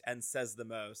least, and says the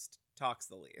most, talks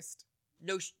the least.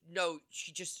 No,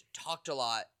 she just talked a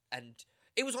lot. And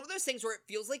it was one of those things where it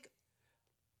feels like...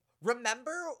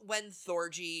 Remember when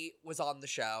Thorgy was on the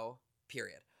show?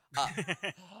 Period.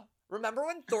 Remember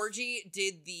when Thorgy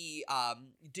did the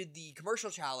commercial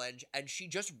challenge and she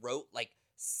just wrote like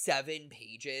 7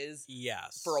 pages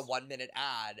yes for a 1-minute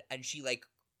ad and she like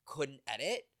couldn't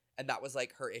edit and that was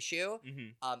like her issue.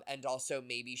 Mm-hmm. And also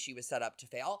maybe she was set up to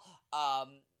fail.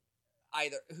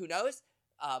 Either who knows?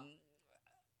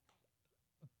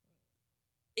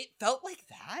 it felt like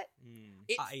that.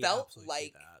 It I felt absolutely see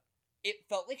like that. it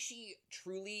felt like she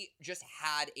truly just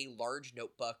had a large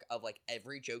notebook of like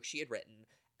every joke she had written,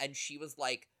 and she was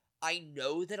like, I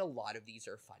know that a lot of these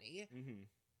are funny. Mm-hmm.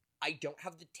 I don't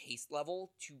have the taste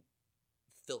level to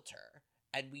filter,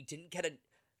 and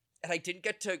I didn't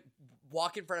get to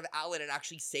walk in front of Alan and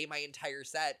actually say my entire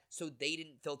set, so they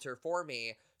didn't filter for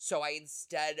me. So I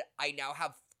now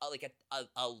have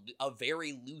a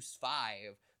very loose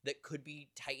 5 that could be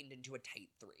tightened into a tight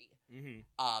 3. Mm-hmm.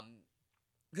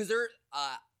 Because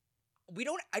I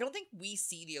don't think we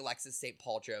see the Alexis St.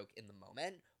 Paul joke in the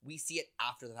moment. We see it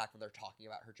after the fact when they're talking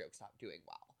about her jokes not doing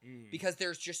well. Because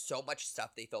there's just so much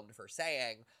stuff they filmed of her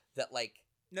saying that, like...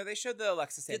 No, they showed the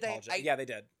Alexis St. Paul joke. Yeah, they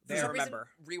did. For some reason,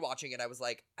 rewatching it, I was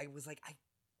like, I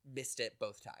missed it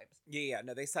both times. Yeah.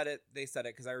 No, they said it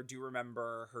because I do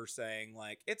remember her saying,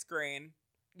 like, it's green.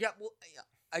 Yeah, well, yeah.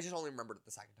 I just only remembered it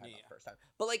the second time, not the first time.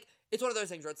 But, like, it's one of those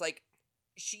things where it's like,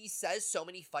 she says so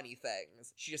many funny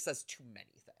things. She just says too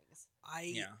many things.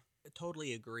 I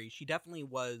totally agree. She definitely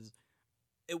was...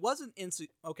 It wasn't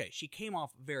okay, she came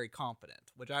off very confident,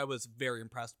 which I was very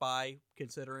impressed by,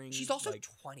 considering... She's also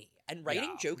 20, and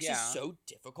writing jokes is so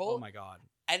difficult. Oh my god.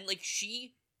 And, like,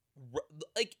 she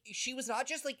was not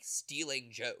just, like, stealing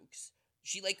jokes.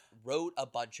 She, like, wrote a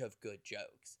bunch of good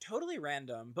jokes. Totally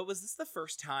random, but was this the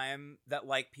first time that,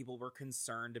 like, people were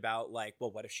concerned about, like,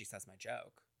 well, what if she says my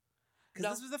joke?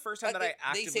 Because this was the first time that I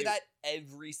actively... They say that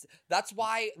That's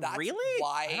why... Really?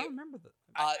 Why... I don't remember that.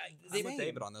 I'm with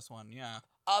David on this one, yeah.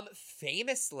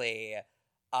 Famously,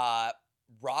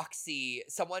 Roxy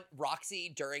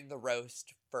during the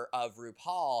roast of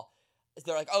RuPaul,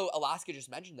 they're like, oh, Alaska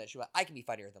just mentioned this. She went, I can be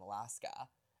funnier than Alaska.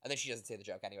 And then she doesn't say the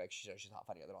joke anyway, because she's not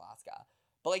funnier than Alaska.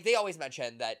 But, like, they always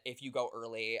mention that if you go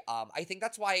early, I think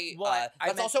that's why,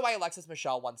 also why Alexis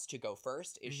Michelle wants to go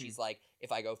first, is she's like,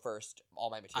 if I go first, all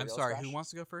my material is fresh. Who wants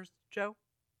to go first, Joe?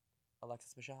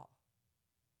 Alexis Michelle.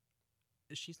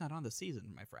 She's not on the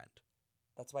season, my friend.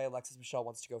 That's why Alexis Michelle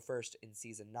wants to go first in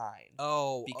season 9.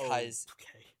 Oh, because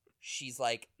okay. She's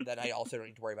like, then I also don't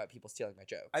need to worry about people stealing my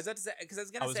jokes. I was about to say, because I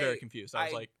was going to say... I was very confused. I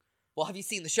was like... Well, have you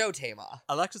seen the show, Tama?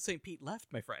 Alexis St. Pete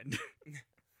left, my friend.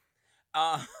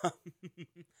 But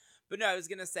no, I was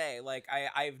going to say, like,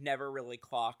 I've never really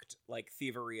clocked, like,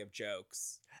 thievery of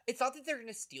jokes. It's not that they're going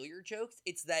to steal your jokes,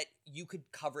 it's that you could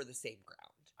cover the same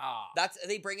ground. Ah.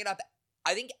 They bring it up,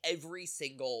 I think every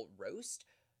single roast,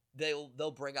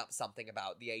 they'll bring up something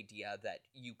about the idea that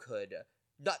you could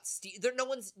not steal. No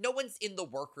one's in the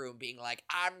workroom being like,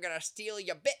 I'm gonna steal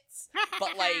your bits.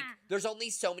 But, like, there's only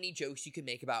so many jokes you can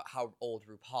make about how old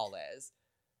RuPaul is.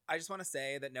 I just want to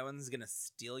say that no one's gonna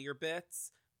steal your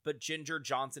bits, but Ginger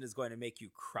Johnson is going to make you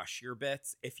crush your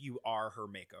bits if you are her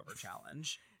makeover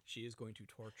challenge. She is going to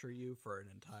torture you for an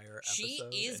entire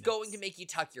episode. She is going to make you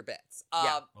tuck your bits.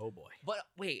 Yeah. Oh boy. But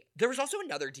wait, there was also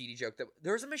another Dee Dee joke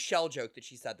there was a Michelle joke that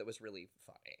she said that was really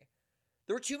funny.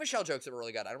 There were 2 Michelle jokes that were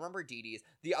really good. I don't remember Dee Dee's.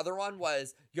 The other one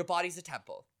was, your body's a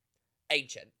temple.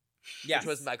 Ancient. Yes. Which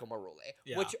was Michael Maruli.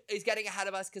 Yeah. Which is getting ahead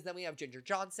of us because then we have Ginger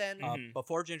Johnson.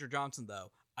 Before Ginger Johnson,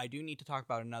 though, I do need to talk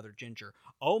about another Ginger.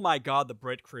 Oh my god, the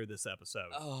Brit crew this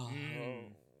episode.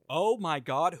 Oh my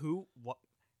god, what?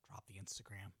 Drop the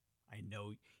Instagram. I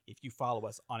know if you follow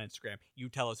us on Instagram, you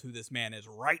tell us who this man is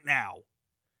right now.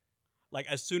 Like,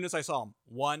 as soon as I saw him,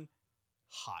 1,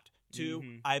 hot.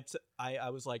 2, I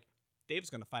was like, Dave's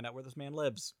going to find out where this man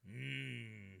lives.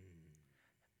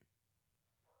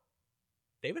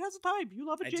 David has a type. You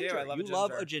love a ginger. I do. I love you a ginger.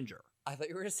 love a ginger. I thought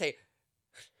you were going to say,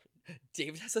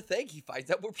 David has a thing. He finds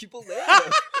out where people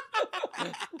live.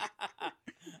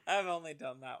 I've only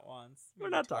done that once. We're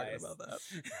not talking about that.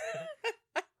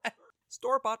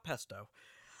 Store-bought pesto.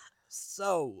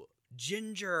 So,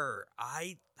 Ginger,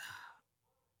 I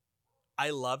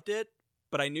loved it,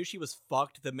 but I knew she was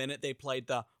fucked the minute they played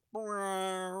the,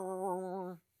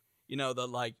 you know, the,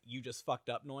 like, you just fucked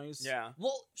up noise. Yeah.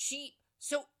 Well,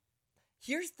 so,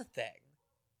 here's the thing.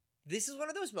 This is one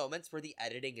of those moments where the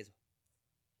editing is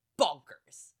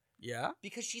bonkers. Yeah?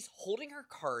 Because she's holding her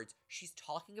cards, she's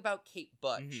talking about Kate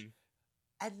Butch,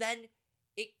 and then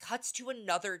it cuts to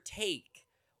another take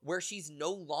where she's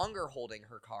no longer holding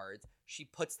her cards, she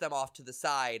puts them off to the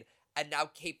side, and now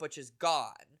Kate Butch is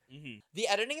gone. The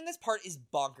editing in this part is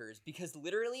bonkers, because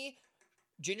literally,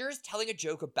 Ginger is telling a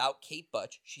joke about Kate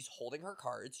Butch, she's holding her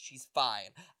cards, she's fine,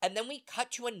 and then we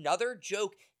cut to another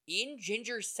joke in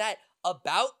Ginger's set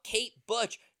about Kate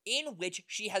Butch, in which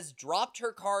she has dropped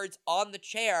her cards on the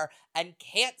chair and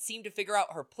can't seem to figure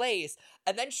out her place,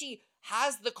 and then she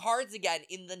has the cards again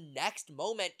in the next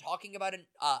moment talking about,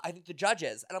 I think, the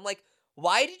judges, and I'm like,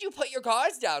 why did you put your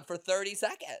cards down for 30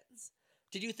 seconds?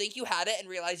 Did you think you had it and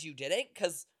realize you didn't?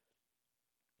 Because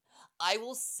I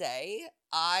will say,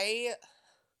 I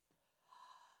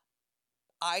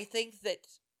think that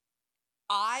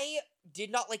I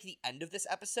did not like the end of this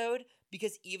episode,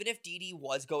 because even if Dee Dee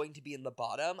was going to be in the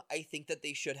bottom, I think that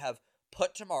they should have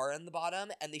put Tamara in the bottom,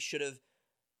 and they should have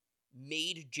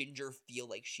made Ginger feel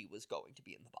like she was going to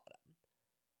be in the bottom.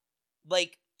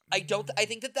 Like, I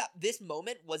think that this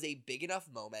moment was a big enough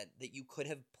moment that you could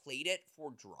have played it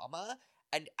for drama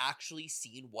and actually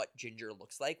seen what Ginger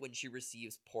looks like when she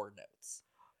receives poor notes.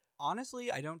 Honestly,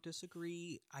 I don't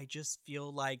disagree. I just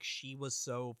feel like she was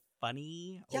so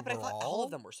funny. Yeah, overall. but I thought all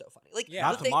of them were so funny. Like, Yeah.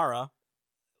 Not Tamara.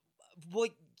 Well,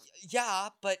 yeah,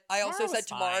 but I also Tamara said was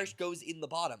Tamara fine. goes in the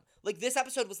bottom. Like, this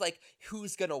episode was like,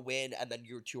 who's gonna win, and then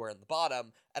you two are in the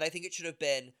bottom. And I think it should have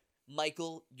been,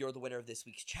 Michael, you're the winner of this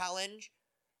week's challenge.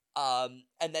 And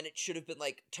then it should have been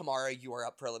like, Tamara, you are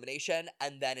up for elimination.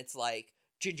 And then it's like,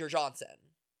 Ginger Johnson,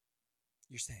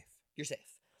 You're safe. you're safe.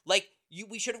 Like,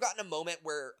 we should have gotten a moment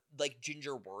where, like,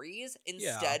 Ginger worries.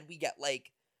 Instead, we get,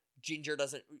 like, Ginger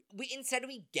doesn't... Instead,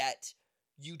 we get,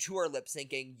 you two are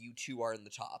lip-syncing, you two are in the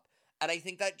top. And I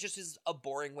think that just is a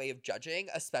boring way of judging,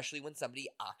 especially when somebody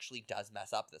actually does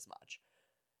mess up this much.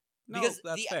 No, that's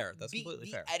fair. That's completely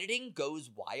fair. The editing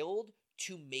goes wild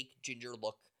to make Ginger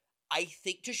look... I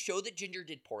think to show that Ginger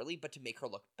did poorly, but to make her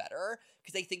look better,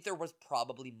 because I think there was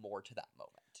probably more to that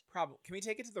moment. Can we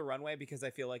take it to the runway, because I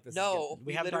feel like this No, is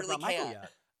We haven't talked literally about Michael can't.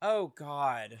 yet. Oh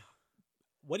God.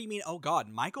 What do you mean, oh God?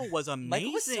 Michael was amazing.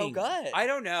 Michael was so good. I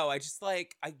don't know. I just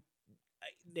like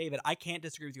David, I can't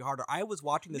disagree with you harder. I was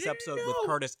watching this episode with No.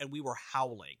 Curtis, and we were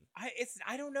howling.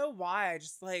 I don't know why. I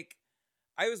just like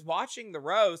I was watching the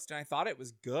roast and I thought it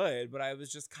was good, but I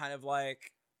was just kind of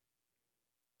like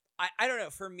I don't know.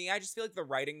 For me, I just feel like the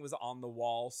writing was on the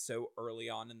wall so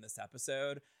early on in this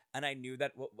episode, and I knew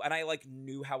that, and I like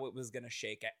knew how it was gonna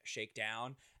shake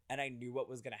down, and I knew what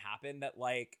was gonna happen. That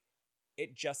like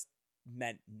it just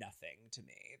meant nothing to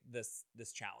me. This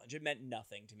challenge, it meant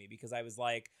nothing to me, because I was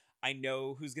like, I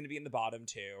know who's gonna be in the bottom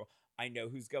two. I know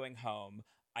who's going home.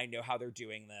 I know how they're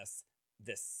doing this.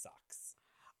 This sucks.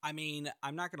 I mean,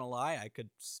 I'm not gonna lie.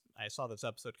 I saw this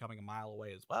episode coming a mile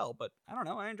away as well, but I don't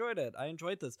know. I enjoyed it. I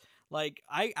enjoyed this. Like,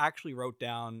 I actually wrote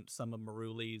down some of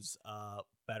Maruli's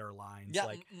better lines. Yeah,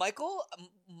 like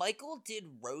Michael did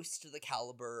roast to the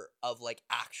caliber of, like,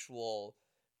 actual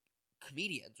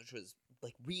comedians, which was,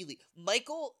 like, really...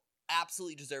 Michael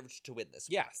absolutely deserved to win this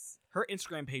week. Yes. her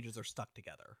Instagram pages are stuck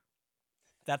together.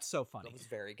 That's so funny. That was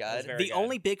very That was good. very The good.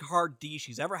 only big hard D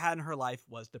she's ever had in her life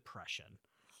was depression.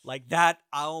 Like that,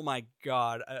 oh my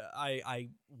God, I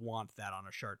want that on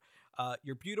a shirt.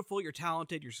 You're beautiful, you're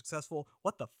talented, you're successful.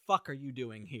 What the fuck are you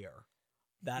doing here?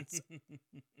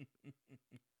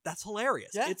 That's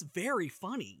hilarious. Yeah. It's very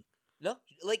funny. No,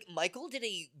 like, Michael did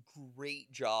a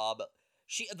great job.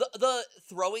 The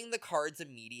throwing the cards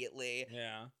immediately,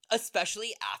 Yeah.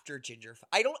 especially after Ginger.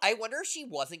 I wonder if she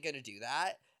wasn't gonna do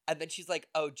that, and then she's like,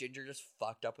 "Oh, Ginger just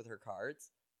fucked up with her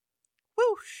cards."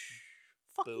 Whoosh.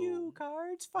 Fuck Boom. you,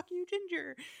 cards. Fuck you,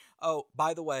 Ginger. Oh,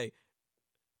 by the way,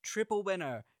 triple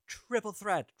winner, triple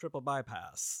threat, triple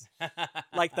bypass.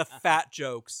 Like the fat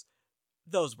jokes,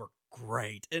 those were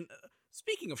great. And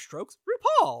speaking of strokes,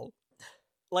 RuPaul.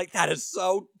 Like that is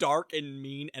so dark and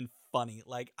mean and funny.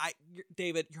 Like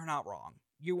David, you're not wrong.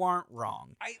 You aren't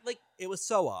wrong. I like. It was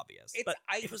so obvious, It's- but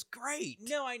I- it was great.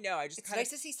 No, I know. I just It's kind nice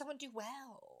of. to see someone do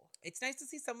well. It's nice to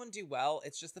see someone do well.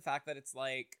 It's just the fact that it's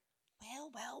like.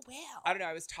 Well. I don't know.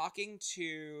 I was talking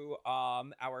to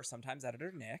our sometimes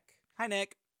editor Nick, Hi,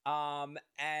 Nick.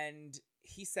 and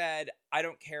he said, "I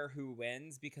don't care who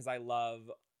wins because I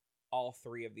love all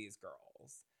three of these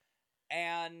girls,"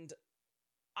 and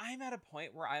I'm at a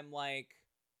point where I'm like,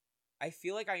 I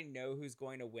feel like I know who's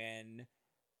going to win,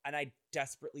 and I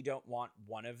desperately don't want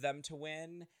one of them to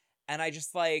win, and I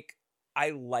just like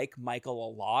Michael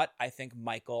a lot. I think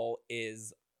Michael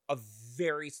is a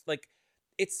very like.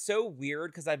 It's so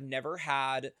weird because I've never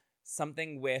had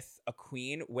something with a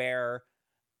queen where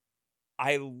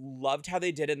I loved how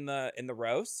they did in the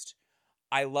roast.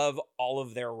 I love all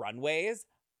of their runways.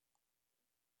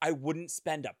 I wouldn't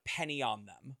spend a penny on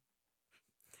them.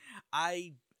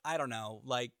 I don't know.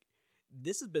 Like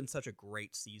this has been such a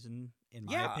great season in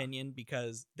my Yeah. opinion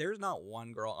because there's not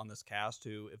one girl on this cast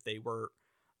who, if they were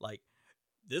like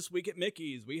this week at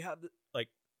Mickey's, we have like,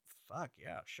 fuck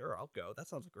yeah, sure, I'll go. That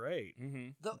sounds great. Mm-hmm.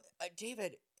 Though,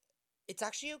 David, it's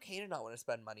actually okay to not want to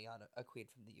spend money on a queen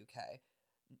from the UK.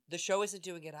 The show isn't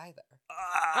doing it either.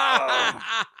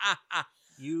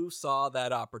 You saw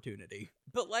that opportunity.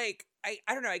 But like, I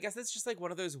don't know. I guess it's just like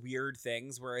one of those weird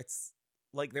things where it's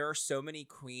like there are so many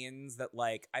queens that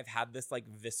like I've had this like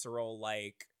visceral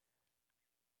like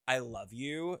I love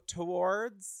you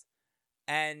towards,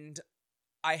 and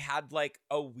I had like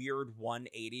a weird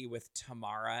 180 with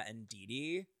Tamara and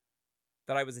Didi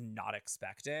that I was not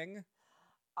expecting.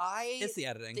 It's the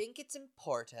editing. think it's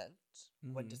important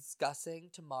when discussing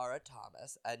Tamara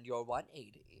Thomas and your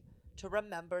 180 to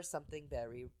remember something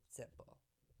very simple.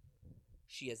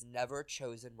 She has never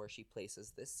chosen where she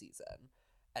places this season.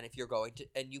 And if you're going to,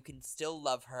 and you can still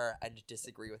love her and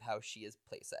disagree with how she is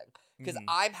placing. Because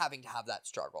I'm having to have that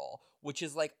struggle, which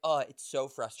is like, it's so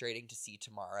frustrating to see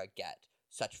Tamara get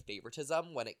such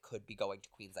favoritism when it could be going to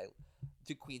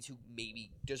queens who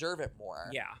maybe deserve it more.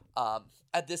 Yeah.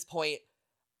 At this point,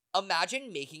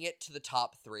 imagine making it to the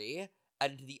top 3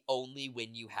 and the only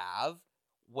win you have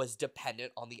was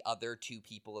dependent on the other 2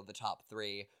 people in the top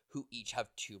 3 who each have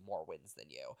 2 more wins than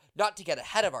you. Not to get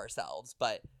ahead of ourselves,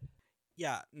 but...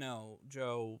 Yeah, no,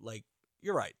 Joe, like,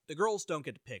 you're right. The girls don't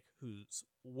get to pick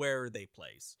where they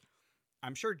place.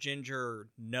 I'm sure Ginger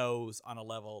knows on a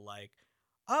level like,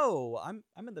 oh, I'm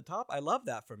in the top. I love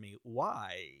that for me.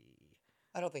 Why?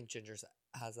 I don't think Ginger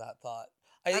has that thought.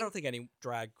 I don't think any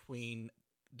drag queen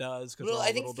does. Well,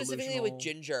 I think specifically with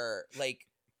Ginger, like,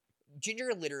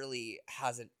 Ginger literally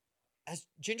hasn't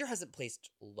placed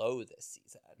low this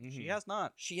season. She has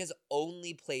not. She has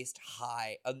only placed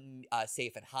high,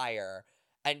 safe and higher,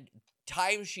 and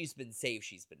times she's been safe,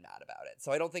 she's been mad about it.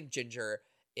 So I don't think Ginger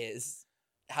is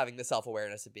having the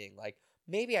self-awareness of being like,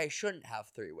 maybe I shouldn't have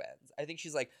 3 wins. I think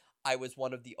she's like, I was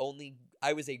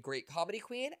a great comedy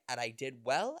queen, and I did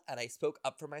well, and I spoke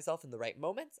up for myself in the right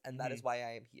moments, and that is why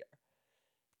I am here.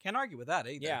 Can't argue with that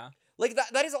either. Yeah. Like,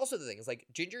 that is also the thing. It's like,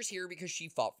 Ginger's here because she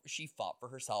fought for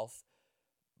herself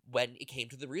when it came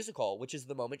to the musical, which is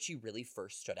the moment she really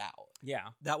first stood out. Yeah.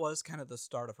 That was kind of the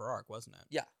start of her arc, wasn't it?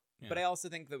 Yeah. But I also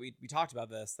think that we talked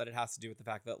about this, that it has to do with the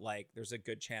fact that, like, there's a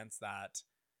good chance that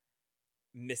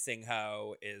missing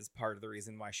Ho is part of the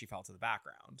reason why she fell to the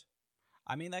background.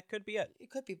 I mean, that could be it. It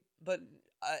could be, but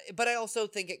I also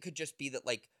think it could just be that,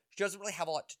 like, she doesn't really have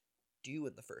a lot to do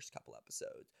in the first couple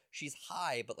episodes. She's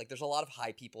high, but, like, there's a lot of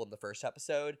high people in the first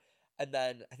episode, and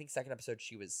then I think second episode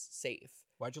she was safe.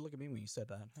 Why'd you look at me when you said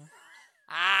that? Huh?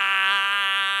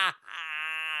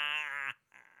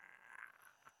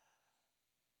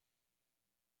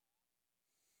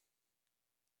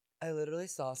 I literally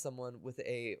saw someone with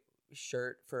a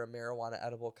shirt for a marijuana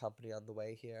edible company on the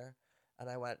way here, and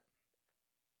I went,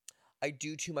 I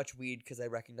do too much weed because I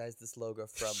recognize this logo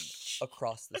from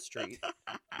across the street.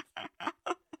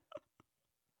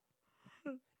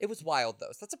 It was wild,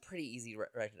 though, so that's a pretty easy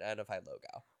identified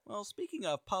logo. Well, speaking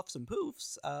of puffs and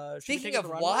poofs, speaking of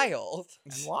wild.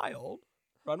 And wild.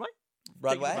 Runway?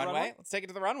 Runway? Let's take it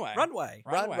to the runway. Runway.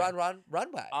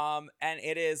 Runway. And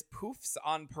it is Poofs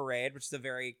on Parade, which is a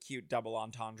very cute double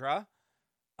entendre.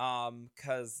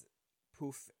 Because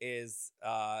Poof is,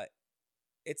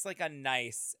 it's like a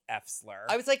nice F slur.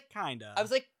 I was like, kinda. I was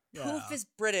like, Poof is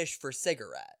British for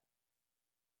cigarette.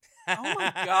 Oh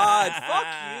my god, fuck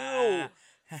you.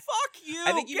 Fuck you!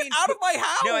 I think you Get mean out of my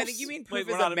house! No, I think you mean Poof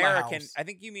Wait, is American. I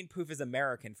think you mean Poof is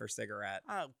American for cigarette.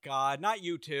 Oh god, not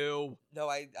you two. No,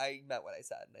 I meant what I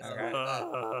said. I said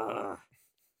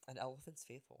an elephant's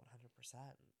faithful 100%. I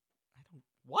don't.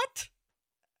 What?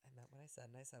 I meant what I said,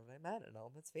 and I said what I meant. An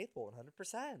elephant's faithful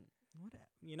 100%. What?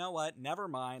 You know what? Never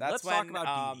mind. Let's talk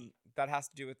about Dee Dee. That has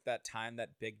to do with that time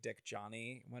that Big Dick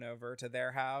Johnny went over to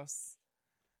their house.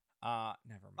 Never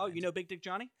mind. Oh, you know Big Dick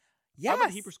Johnny? Yes. I went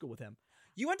to Hebrew school with him.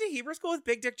 You went to Hebrew school with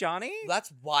Big Dick Johnny?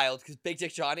 That's wild, because Big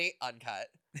Dick Johnny, uncut.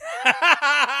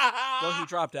 Well, he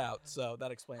dropped out, so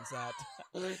that explains that.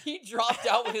 He dropped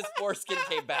out when his foreskin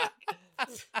came back.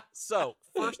 So,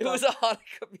 first it was a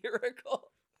Hanukkah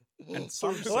miracle. And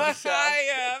some say,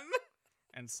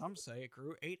 and some say it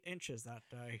grew 8 inches that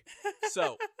day.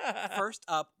 So, first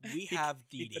up, we have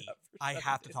Dee Dee. I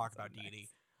have to talk about Dee Dee.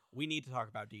 We need to talk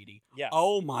about Dee Dee. Yes.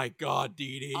 Oh my god,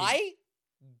 Dee Dee. I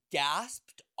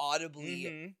gasped audibly.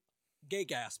 Mm-hmm. Gay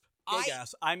gasp. Gay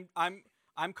gasp. I'm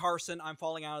Carson. I'm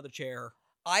falling out of the chair.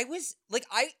 I was like,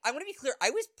 I want to be clear. I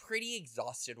was pretty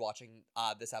exhausted watching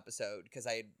this episode because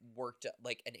I had worked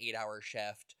like an 8-hour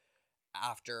shift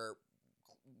after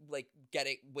like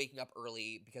waking up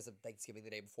early because of Thanksgiving the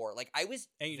day before. Like I was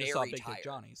and you very just saw Big tired. Dick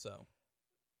Johnny, so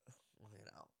you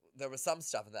know there was some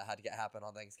stuff that had to happen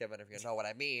on Thanksgiving, if you know what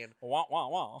I mean. Wah, wah,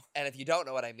 wah. And if you don't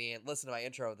know what I mean, listen to my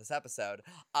intro of this episode.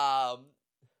 I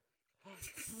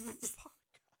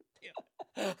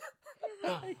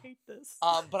hate this.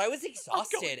 But I was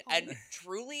exhausted and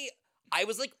truly I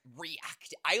was like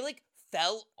reacting. I like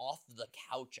fell off the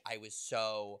couch. I was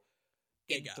so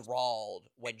Big ass. enthralled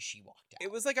when she walked out.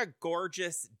 It was like a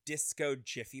gorgeous disco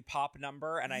Jiffy Pop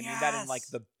number, and I mean that in like Yes.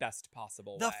 the best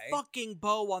possible The way. fucking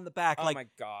bow on the back. Oh like, my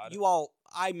god.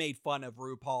 I made fun of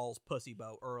RuPaul's pussy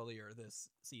bow earlier this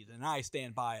season, and I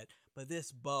stand by it. But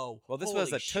this bow, Well, this was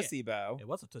holy a shit. Tootsie Bow. It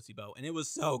was a Tootsie Bow, and it was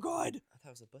so good. I thought it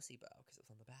was a bussy bow because it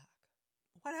was on the back.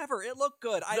 Whatever, it looked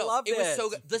good. I No, loved it. It was so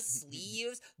good. The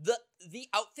sleeves, the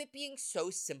outfit being so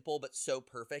simple but so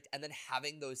perfect, and then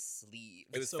having those sleeves.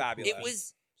 It was so fabulous. It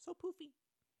was so poofy.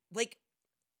 like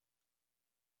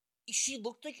she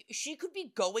looked like she could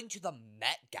be going to the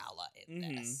Met Gala in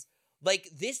Mhm. this. Like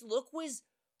this look was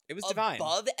It was divine.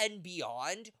 above and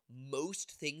beyond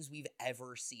most things we've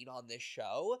ever seen on this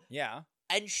show. Yeah.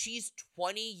 And she's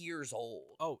 20 years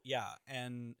old. Oh yeah,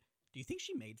 and do you think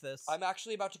she made this? I'm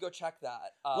actually about to go check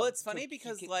that. Well, it's so funny keep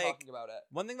because, talking like, about it.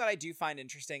 One thing that I do find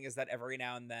interesting is that every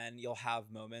now and then you'll have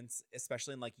moments,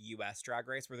 especially in like US Drag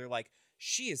Race, where they're like,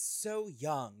 she is so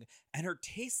young and her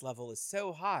taste level is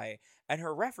so high and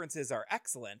her references are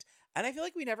excellent. And I feel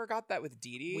like we never got that with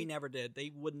Dee Dee. We never did.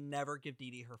 They would never give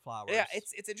Dee Dee her flowers. Yeah,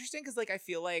 it's interesting because like I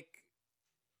feel like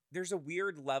there's a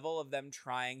weird level of them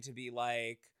trying to be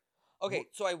like, Okay,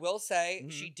 so I will say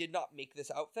Mhm. she did not make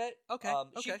this outfit. Okay,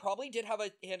 She okay. probably did have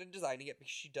a hand in designing it because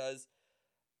she does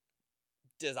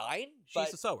design. She's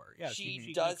but a sewer. Yeah, she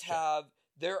makes does shit. have.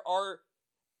 There are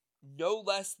no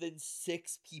less than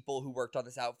 6 people who worked on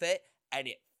this outfit, and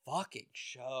it fucking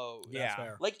shows. That's Yeah.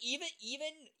 fair. Like even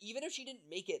if she didn't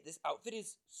make it, this outfit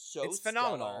is so It's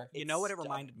phenomenal. stellar. You It's know what it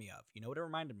stunning. reminded me of? You know what it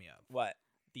reminded me of? what?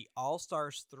 The All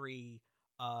Stars 3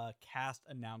 cast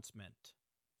announcement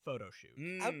photo shoot.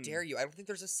 How Mm. dare you? I don't think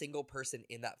there's a single person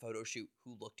in that photo shoot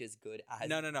who looked as good as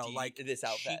No. Dee Like in this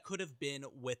outfit. she could have been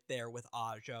with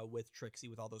Aja, with Trixie,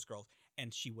 with all those girls,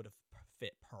 and she would have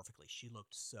fit perfectly. She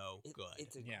looked so good.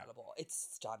 It's Yeah. incredible. It's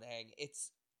stunning.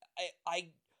 It's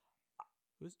I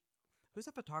Who's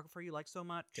that photographer you like so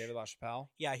much? David LaChapelle?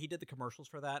 Yeah, he did the commercials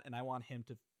for that, and I want him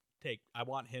to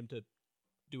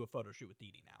do a photo shoot with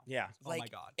Dee Dee now. Yeah. Oh my Like,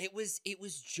 god. it was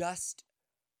just.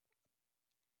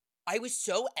 I was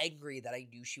so angry that I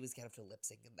knew she was gonna have to lip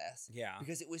sync in this Yeah.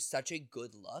 because it was such a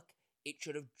good look. It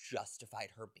should have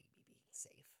justified her maybe being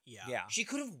safe. Yeah. Yeah. She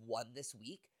could have won this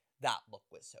week. That look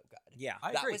was so good. Yeah.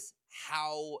 I that agree. was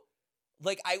how,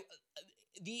 like,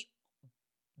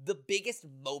 the biggest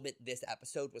moment this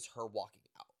episode was her walking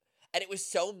out, and it was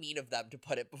so mean of them to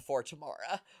put it before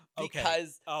Tamara Okay.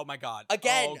 because Oh my god.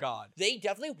 Again, Oh god. they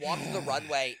definitely walked the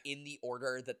runway in the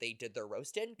order that they did their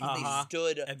roast in because Uh-huh. they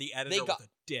stood And the editor got- was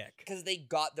a dick. because they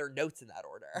got their notes in that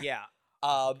order. Yeah.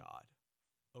 Oh god.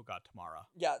 Oh god, Tamara.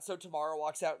 Yeah. So Tamara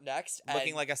walks out next, Looking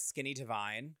and like a skinny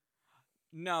Divine.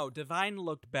 No, Divine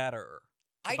looked better.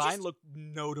 I Divine just- looked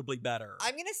notably better.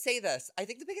 I'm gonna say this. I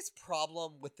think the biggest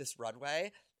problem with this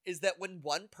runway is that when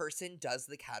one person does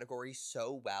the category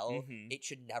so well, Mhm. it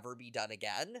should never be done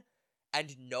again,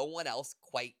 and no one else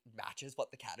quite matches what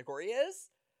the category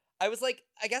is. I was like,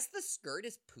 I guess the skirt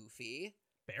is poofy.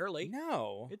 Barely.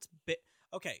 No. It's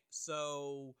okay,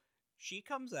 so she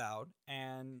comes out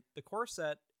and the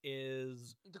corset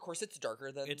is The corset's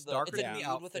darker than It's darker it's a than nude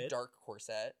the with a outfit. dark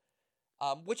corset,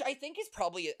 which I think is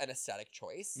probably an aesthetic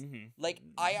choice. Mm-hmm. Like,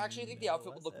 I actually think the No,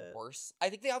 outfit would look was it? worse. I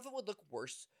think the outfit would look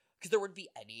worse because there wouldn't be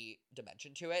any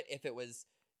dimension to it if it was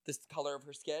this color of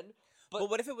her skin. But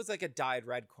what if it was like a dyed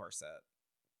red corset?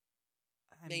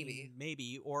 I Maybe. mean,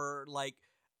 maybe, or like,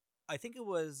 I think it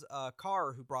was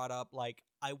Carr who brought up like,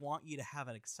 I want you to have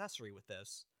an accessory with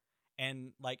this,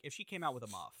 and like, if she came out with a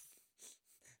muff,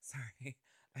 Sorry.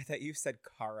 I thought you said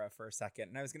Kara for a second,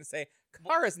 and I was going to say,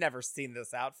 Kara's never seen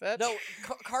this outfit. No,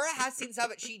 Kara has seen some,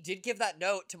 but she did give that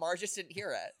note. Tamara just didn't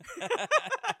hear it.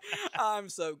 I'm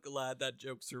so glad that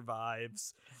joke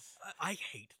survives. I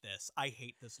hate this. I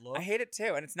hate this look. I hate it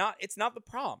too, and it's not the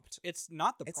prompt. It's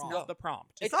not the It's prompt. not the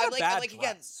prompt. It's I'm not a like- bad I'm like,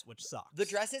 again, dress, which sucks. The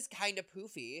dress is kind of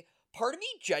poofy. Part of me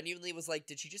genuinely was like,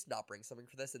 did she just not bring something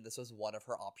for this? And this was one of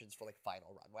her options for like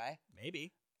final runway.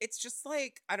 Maybe. It's just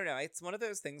like, I don't know, it's one of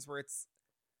those things where it's,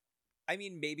 I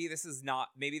mean, maybe this is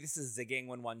zigging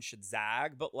when one should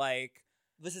zag, but like,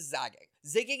 This is zagging.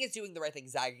 Zigging is doing the right thing.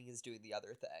 Zagging is doing the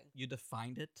other thing. You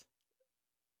defined it.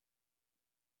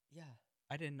 Yeah.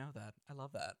 I didn't know that. I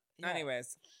love that. Yeah.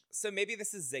 anyways, so maybe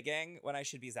this is zigging when I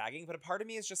should be zagging, but a part of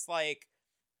me is just like,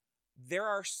 there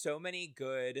are so many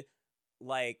good,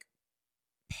 like,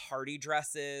 party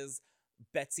dresses,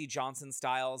 Betsy Johnson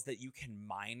styles that you can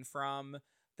mine from,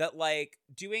 that like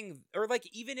doing, or like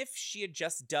even if she had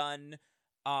just done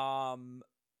the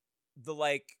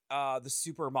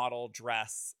supermodel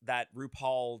dress that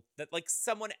RuPaul, that like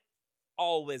someone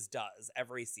always does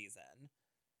every season,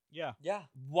 Yeah. Yeah.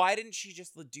 Why didn't she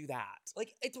just do that?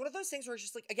 Like, it's one of those things where it's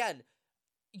just like, again,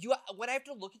 when I have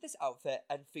to look at this outfit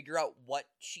and figure out what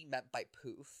she meant by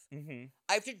poof, Mm-hmm.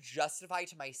 I have to justify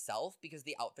to myself because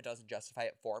the outfit doesn't justify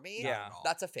it for me. Yeah.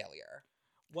 That's a failure.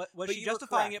 What was But she you were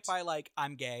justifying it correct. by like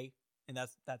I'm gay and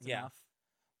that's Yeah. enough?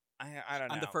 I don't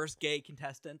know. I'm the first gay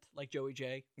contestant, like Joey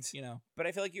J. You know, But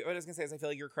I feel like what I was gonna say is I feel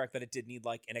like you're correct that it did need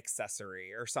like an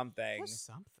accessory or something. just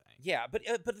something. Yeah, but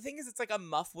the thing is, it's like a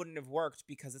muff wouldn't have worked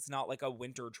because it's not like a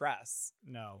winter dress.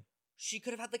 No, She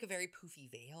could have had like a very poofy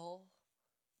veil.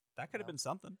 that could have No. been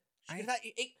something. She could have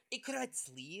had, it could have had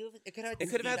sleeves. It could have had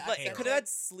It could have had sleeve like it accent. could have had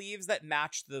sleeves that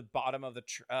matched the bottom of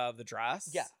the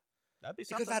dress. Yeah. That'd be It could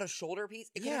something. have had a shoulder piece.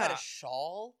 It could have had Yeah. a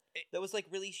shawl that was like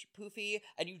really poofy,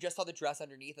 and you just saw the dress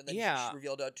underneath, and then Yeah. she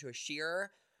revealed it to a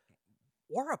sheer.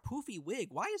 Or a poofy wig.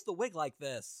 Why is the wig like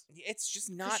this? It's just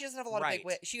 'Cause not. she doesn't have a lot right. of big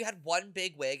wig. She had one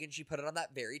big wig, and she put it on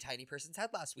that very tiny person's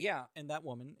head last week. Yeah, And that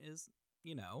woman is,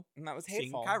 you know, and that was seeing a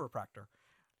hateful. chiropractor.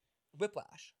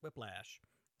 Whiplash. Whiplash.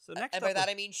 So next And up by that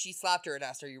was- I mean she slapped her and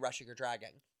asked, "Are you rushing or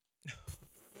dragging?"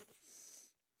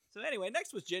 So anyway,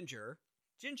 next was Ginger.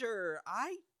 Ginger,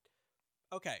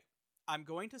 okay, I'm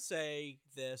going to say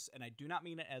this, and I do not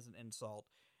mean it as an insult.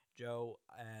 Joe,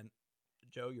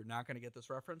 you're not going to get this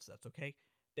reference. That's okay.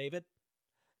 David?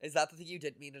 Is that the thing you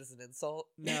didn't mean as an insult?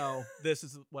 No, this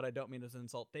is what I don't mean as an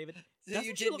insult. David, So doesn't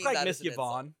you she did look mean like that Miss as an insult.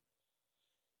 Yvonne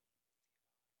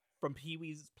from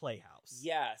Pee-wee's Playhouse?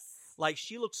 Yes. Like,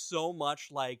 she looks so much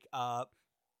like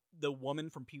the woman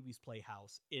from Pee-wee's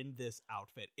Playhouse in this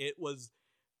outfit. It was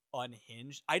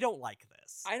unhinged. I don't like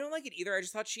this. I don't like it either. I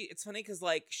just thought it's funny because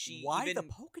like she Why even, the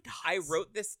polka dots? I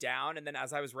wrote this down, and then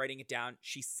as I was writing it down,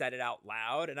 she said it out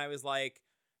loud, and I was like,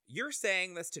 "You're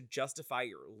saying this to justify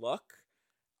your look.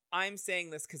 I'm saying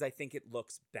this because I think it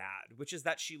looks bad," which is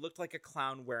that she looked like a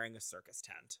clown wearing a circus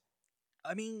tent.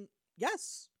 I mean,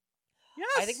 yes. Yes.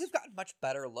 I think we've gotten much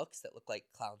better looks that look like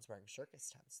clowns wearing circus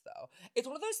tents, though. It's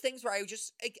one of those things where I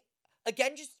just, like,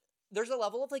 again, just, there's a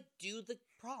level of, like, do the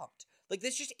prompt. Like,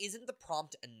 this just isn't the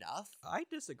prompt enough. I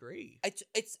disagree. It's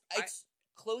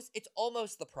close. It's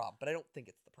almost the prompt, but I don't think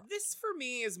it's the prompt. This for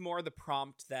me is more the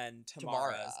prompt than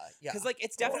Tamara, Tamara's. yeah. Because like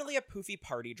it's definitely a poofy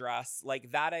party dress.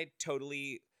 Like that I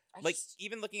totally I like just-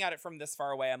 even looking at it from this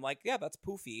far away, I'm like, yeah, that's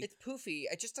poofy. It's poofy.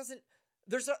 It just doesn't.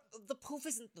 The poof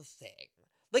isn't the thing.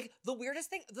 Like the weirdest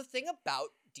thing, the thing about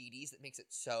Dee Dee's that makes it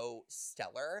so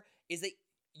stellar is that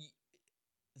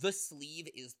the sleeve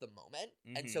is the moment,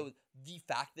 and so the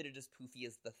fact that it is poofy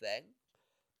is the thing.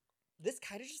 This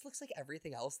kind of just looks like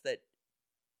everything else that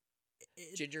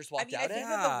Ginger's walked I out think in.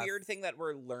 that the weird thing that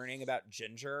we're learning about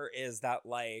Ginger is that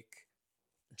like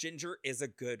Ginger is a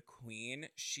good queen.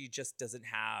 She just doesn't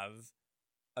have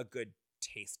a good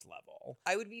taste level.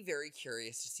 I would be very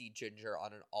curious to see Ginger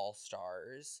on an All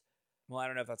Stars. Well, I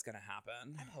don't know if that's gonna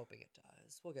happen. I'm hoping it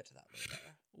does. We'll get to that later.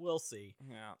 We'll see.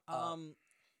 Yeah.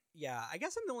 Yeah, I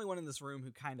guess I'm the only one in this room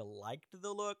who kind of liked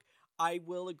the look. I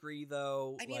will agree,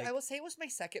 though. I mean, like, I will say it was my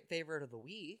second favorite of the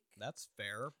week. That's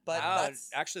fair. But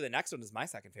that's actually, the next one is my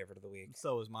second favorite of the week.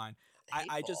 So is mine.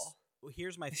 I just hateful.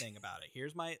 here's my thing about it.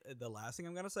 Here's the last thing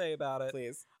I'm gonna say about it.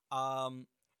 Please.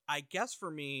 I guess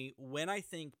for me, when I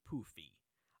think poofy,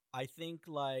 I think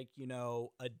like, you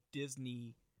know, a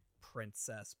Disney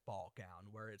princess ball gown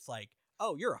where it's like,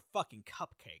 oh, you're a fucking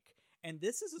cupcake, and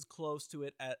this is as close to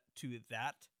it to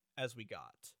that as we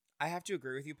got. I have to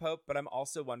agree with you, Pope, but I'm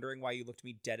also wondering why you looked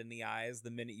me dead in the eyes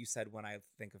the minute you said when I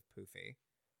think of poofy,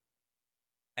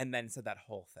 and then said that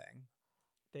whole thing.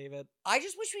 David, I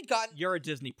just wish we'd gotten. you're a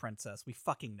Disney princess. We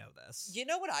fucking know this. You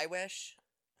know what I wish?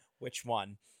 Which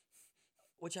one?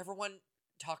 Whichever one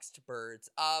talks to birds.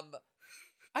 I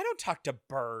don't talk to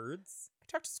birds.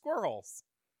 I talk to squirrels.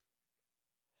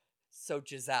 So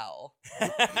Giselle.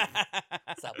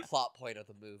 It's a plot point of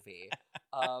the movie.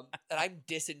 And I'm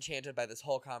disenchanted by this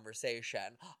whole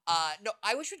conversation. No,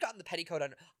 I wish we'd gotten the petticoat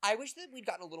under. I wish that we'd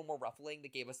gotten a little more ruffling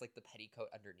that gave us like the petticoat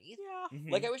underneath. Yeah.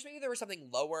 Mhm. Like I wish maybe there was something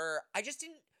lower. I just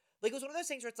didn't like. It was one of those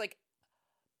things where it's like,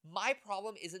 my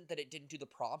problem isn't that it didn't do the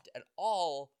prompt at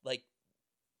all. Like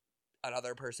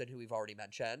another person who we've already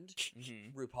mentioned,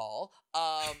 Mhm. RuPaul.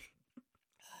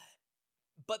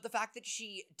 But the fact that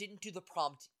she didn't do the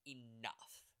prompt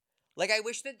enough. Like I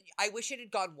wish it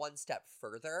had gone one step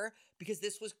further, because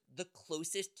this was the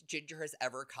closest Ginger has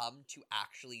ever come to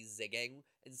actually zigging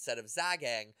instead of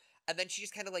zagging, and then she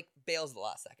just kind of like bails at the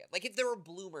last second. Like if there were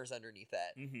bloomers underneath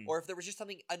it, Mhm. or if there was just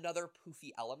another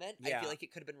poofy element, I Yeah. feel like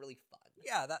it could have been really fun.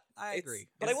 Yeah, that I It's- agree.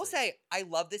 But I will say, I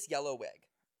love this yellow wig.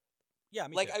 Yeah,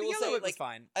 me like, too. I The will yellow say, wig was like,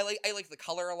 fine. I like the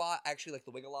color a lot. I actually like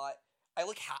the wig a lot.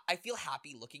 I feel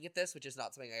happy looking at this, which is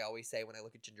not something I always say when I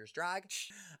look at Ginger's drag.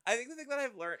 I think the thing that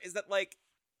I've learned is that, like,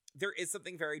 there is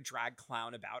something very drag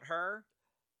clown about her.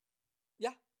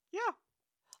 Yeah. Yeah.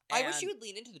 I wish she would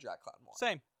lean into the drag clown more.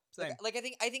 Same. Like I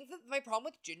think that my problem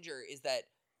with Ginger is that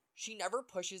she never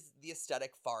pushes the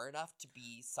aesthetic far enough to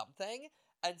be something,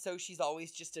 and so she's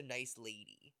always just a nice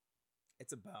lady.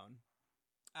 It's a bone.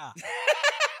 Ah.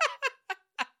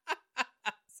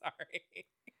 Sorry.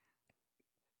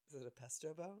 Is it a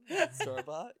pesto bone?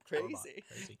 Store-bought? Crazy.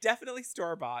 Definitely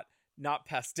store-bought, not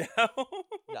pesto.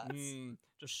 Nuts.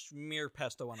 Just smear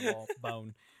pesto on a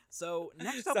bone. So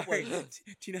next up, Sorry, do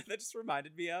you know what that just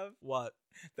reminded me of? What?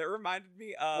 That reminded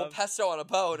me of... Well, pesto on a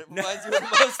bone. It reminds you of the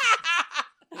most...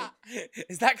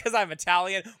 Is that because I'm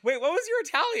Italian? Wait, what was your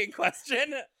Italian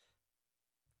question?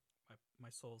 My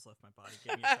soul's left my body.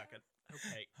 Give me a second.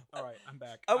 Okay. All right. I'm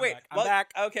back. Oh, I'm wait. back. I'm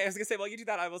back. Okay, I was going to say, while you do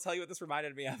that, I will tell you what this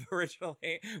reminded me of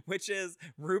originally, which is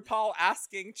RuPaul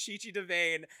asking Chi-Chi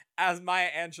DeVayne as Maya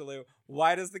Angelou,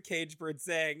 why does the cage bird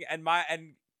sing? And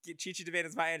Chi-Chi DeVayne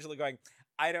as Maya Angelou going,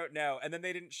 I don't know. And then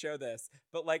they didn't show this.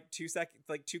 But like 2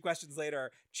 questions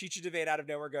later, Chi-Chi DeVayne out of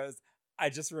nowhere goes, I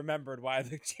just remembered why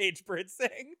the cage bird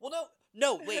sing. Well,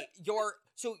 no, wait. You're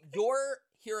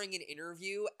hearing an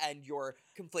interview and you're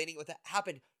complaining with what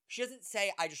happened. She doesn't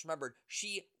say, I just remembered.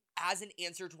 She, as an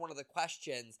answer to one of the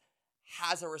questions,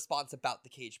 has a response about the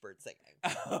cage bird singing.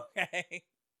 Okay.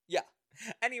 Yeah.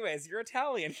 Anyways, your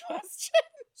Italian question.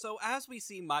 So as we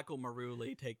see Michael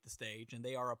Maruli take the stage, and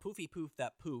they are a poofy poof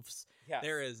that poofs, Yes.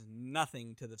 there is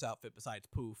nothing to this outfit besides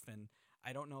poof, and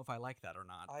I don't know if I like that or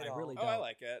not. I I don't. really Oh, don't. I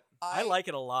like it. I like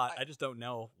it a lot. I just don't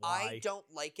know why. I don't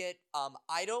like it.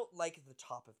 I don't like the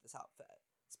top of this outfit.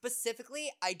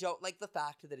 Specifically, I don't like the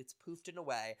fact that it's poofed in a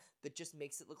way that just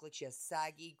makes it look like she has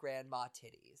saggy grandma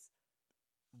titties.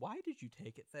 Why did you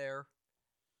take it there?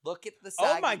 Look at the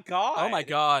saggy... Oh my god. Oh my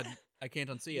god. I can't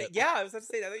unsee it. Yeah, I was about to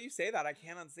say, now that you say that, I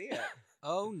can't unsee it.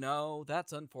 Oh no,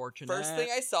 that's unfortunate. First thing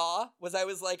I saw was I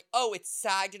was like, oh, it's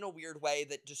sagged in a weird way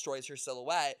that destroys her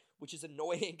silhouette, which is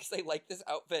annoying because I like this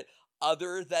outfit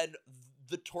other than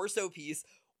the torso piece,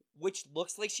 which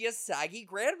looks like she has saggy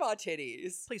grandma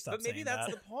titties. Please stop But maybe saying that's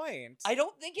that. the point. I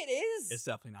don't think it is. It's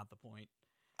definitely not the point.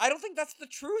 I don't think that's the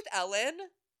truth, Ellen.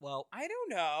 Well, I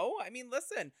don't know. I mean,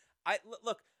 listen,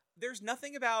 look, there's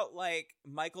nothing about, like,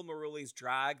 Michael Maruli's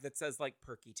drag that says, like,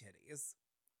 perky titties.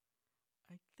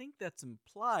 I think that's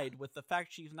implied with the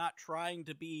fact she's not trying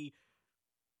to be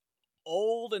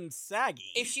old and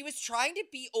saggy. If she was trying to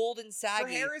be old and Her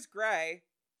saggy, hair is gray.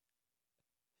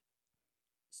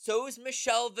 so's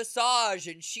Michelle Visage,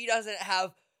 and she doesn't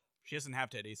have... She doesn't have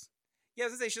titties. Yeah, I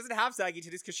was gonna say, she doesn't have saggy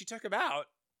titties because she took them out.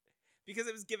 Because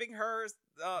it was giving her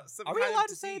some Are we kind allowed of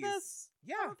to say disease. this?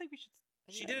 Yeah. I don't think we should.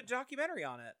 She did a documentary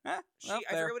on it. Eh, well,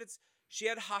 I fair. forget what it's... She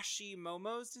had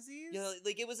Hashimoto's disease? You know,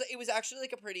 like, it was actually,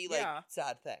 like, a pretty, like, Yeah.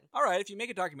 sad thing. All right, if you make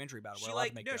a documentary about it, we're She, allowed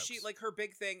like, to make no, jokes. she, like, her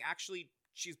big thing, actually,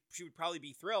 she would probably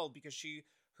be thrilled because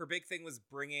her big thing was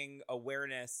bringing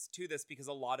awareness to this because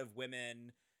a lot of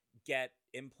women get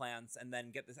implants and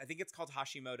then get this. I think it's called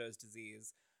Hashimoto's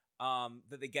disease.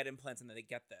 That they get implants and then they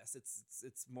get this.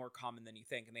 It's more common than you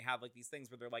think. And they have, like, these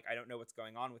things where they're like, I don't know what's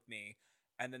going on with me.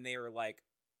 And then they are like,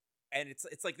 and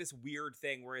it's like this weird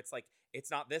thing where it's like,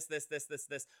 it's not this.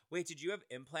 Wait, did you have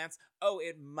implants? Oh,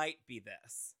 it might be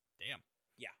this. Damn.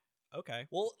 Yeah. Okay.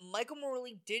 Well, Michael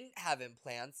Maruli didn't have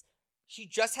implants. She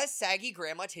just has saggy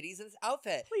grandma titties in this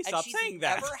outfit. Please and stop she's saying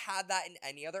that. never had that in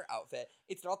any other outfit.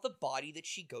 It's not the body that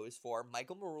she goes for.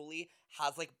 Michael Maruli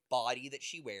has, like, body that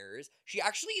she wears. She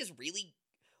actually is really,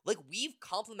 like, we've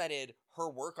complimented her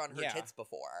work on her Yeah. tits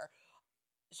before.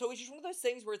 So it's just one of those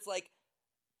things where it's like,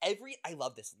 I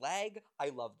love this leg, I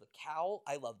love the cowl,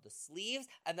 I love the sleeves,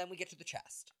 and then we get to the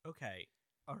chest. Okay.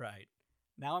 All right.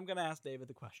 Now I'm going to ask David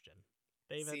the question.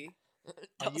 David, See?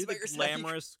 Tell are us you about the your saggy-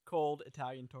 glamorous, cold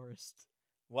Italian tourist?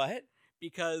 What?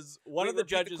 Because one Wait, of the repeat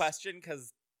judges... the question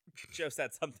because Joe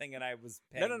said something and I was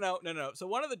paying. No. So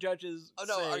one of the judges Oh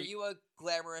no, say, are you a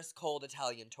glamorous, cold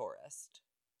Italian tourist?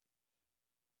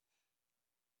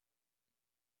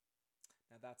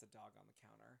 Now that's a dog on the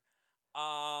counter.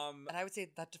 And I would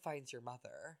say that defines your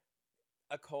mother.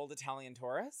 A cold Italian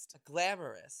tourist? A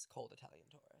glamorous, cold Italian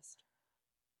tourist.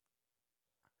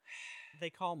 they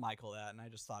call Michael that, and I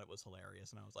just thought it was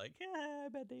hilarious, and I was like, yeah, I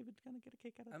bet David's gonna get a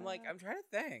kick out of that. I'm like, I'm trying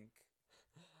to think.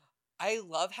 I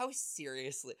love how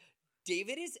seriously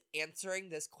David is answering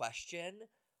this question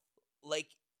like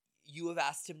you have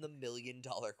asked him the $1 million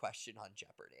question on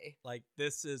Jeopardy. Like,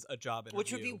 this is a job interview.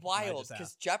 Which would be and I wild just because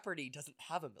asked. Jeopardy doesn't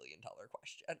have $1 million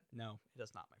question. No, it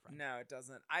does not, my friend. No, it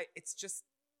doesn't. It's just,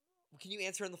 Can you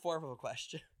answer in the form of a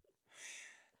question?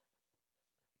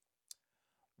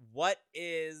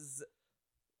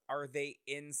 Are they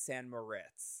in San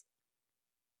Moritz?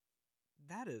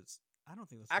 That is, I don't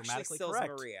think that's Actually, grammatically Sils correct.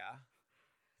 Maria.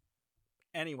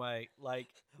 Anyway, like,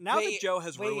 now that Joe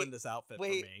has ruined this outfit for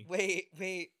me.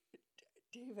 Wait.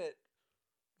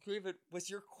 David, was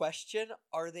your question,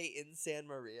 are they in San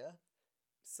Maria?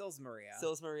 Sils Maria.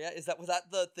 Sils Maria? Was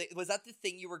that the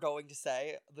thing you were going to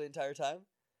say the entire time?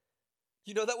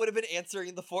 You know that would have been answering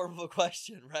in the form of a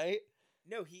question, right?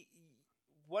 No,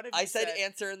 I said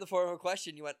answer in the form of a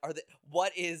question. You went, are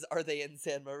they in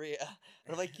San Maria?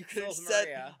 And I'm like, you could have said,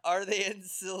 Maria. Are they in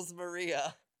Sils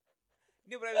Maria?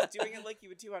 No, but I was doing it like you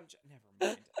would do on... Never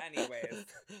mind. Anyways.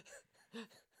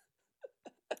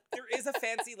 There is a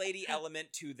fancy lady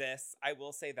element to this. I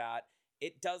will say that.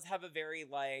 It does have a very,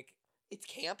 like... It's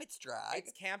camp, it's drag.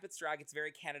 It's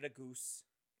very Canada Goose.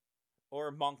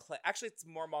 Or Montclair. Actually, it's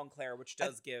more Montclair, which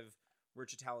does give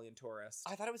rich Italian tourist.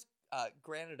 I thought it was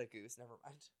Granada Goose. Never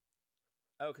mind.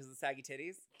 Oh, because of the saggy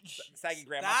titties? Saggy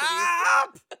grandma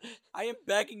Stop! titties? I am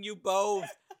begging you both.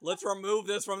 Let's remove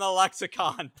this from the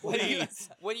lexicon, please.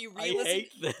 When you I re-listen,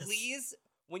 hate this. please,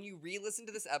 when you re-listen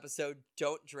to this episode,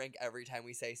 don't drink every time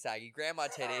we say saggy grandma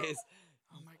titties.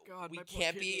 Oh my god, We my poor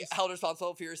can't be kidneys. held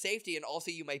responsible for your safety, and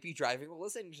also you might be driving while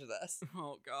listening to this.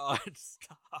 Oh god,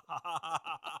 stop.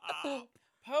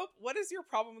 Pope, what is your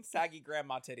problem with saggy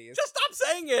grandma titties? Just stop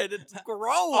saying it. It's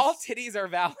gross. All titties are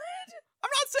valid. I'm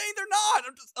not saying they're not.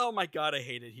 I'm just, oh my god, I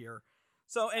hate it here.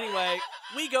 So anyway,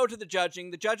 we go to the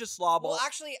judging. The judges slobble. Well,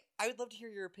 actually, I would love to hear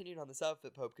your opinion on this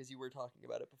outfit, Pope, because you were talking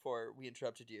about it before we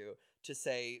interrupted you to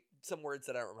say some words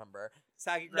that I don't remember.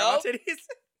 Saggy grandma Nope. titties?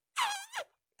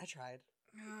 I tried.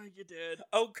 You did.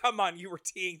 Oh, come on. You were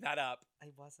teeing that up. I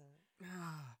wasn't.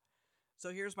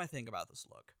 So here's my thing about this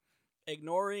look.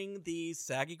 Ignoring these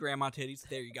saggy grandma titties,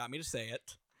 there, you got me to say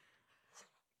it.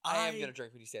 I am going to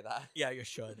drink when you say that. Yeah, you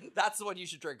should. That's the one you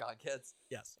should drink on, kids.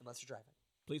 Yes. Unless you're driving.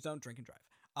 Please don't drink and drive.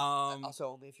 Also,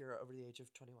 only if you're over the age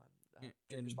of 21.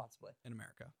 Drink responsibly. In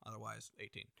America. Otherwise,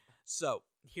 18. So,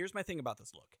 here's my thing about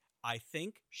this look. I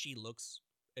think she looks,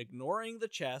 ignoring the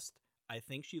chest, I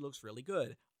think she looks really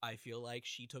good. I feel like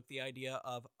she took the idea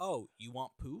of, oh, you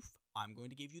want poof? I'm going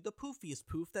to give you the poofiest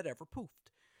poof that ever poofed.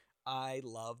 I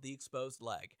love the exposed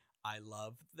leg. I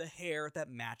love the hair that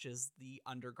matches the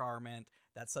undergarment.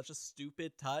 That's such a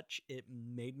stupid touch. It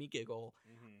made me giggle.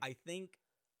 Mm-hmm. I think,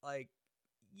 like,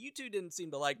 you two didn't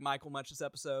seem to like Michael much this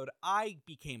episode. I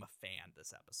became a fan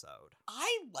this episode.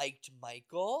 I liked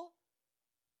Michael.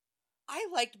 I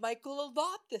liked Michael a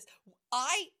lot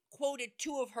I quoted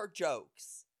 2 of her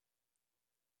jokes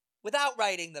without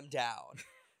writing them down.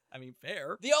 I mean,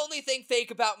 fair. The only thing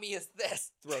fake about me is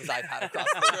this. Throws iPad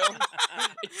across the room.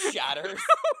 It shatters.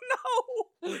 Oh,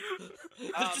 no!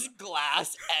 There's just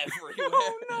glass everywhere.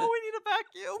 Oh, no, we need a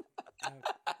vacuum.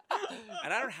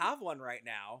 And I don't have one right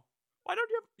now. Why don't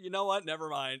you have... You know what? Never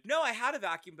mind. No, I had a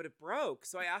vacuum, but it broke.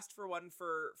 So I asked for one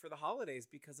for the holidays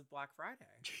because of Black Friday.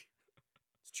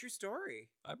 It's a true story.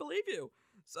 I believe you.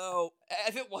 So...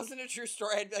 If it wasn't a true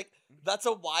story, I'd be like, that's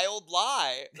a wild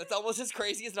lie. That's almost as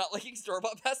crazy as not liking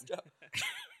store-bought pesto.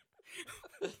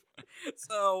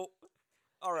 So...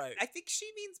 All right. I think she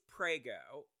means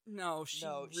Prego. No, she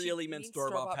really meant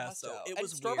store-bought pesto. It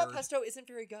was store-bought weird. pesto isn't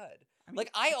very good. I mean,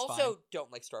 I it's also fine.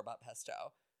 don't like store-bought pesto.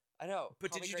 I know.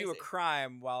 But call did me you do a crazy.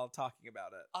 crime while talking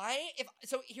about it?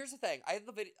 So here's the thing. I had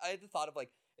the thought of, like,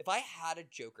 if I had a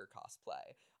Joker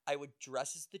cosplay, I would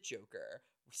dress as the Joker,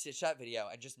 stitch that video,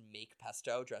 and just make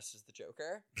pesto dressed as the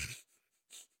Joker.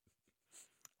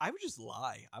 I would just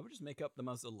lie. I would just make up the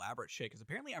most elaborate shit, because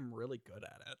apparently I'm really good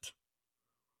at it.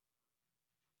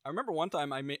 I remember one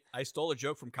time I stole a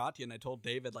joke from Katya, and I told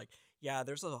David, like, yeah,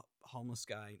 there's a homeless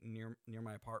guy near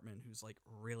my apartment who's, like,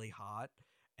 really hot.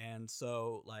 And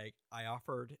so, like, I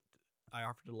offered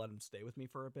to let him stay with me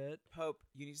for a bit. Pope,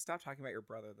 you need to stop talking about your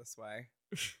brother this way.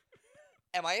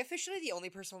 Am I officially the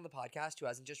only person on the podcast who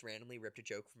hasn't just randomly ripped a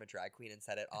joke from a drag queen and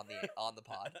said it on the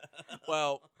pod?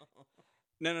 Well,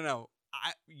 no.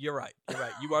 You're right.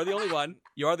 You are the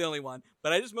only one.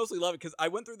 But I just mostly love it because I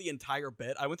went through the entire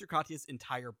bit. I went through Katya's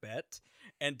entire bit,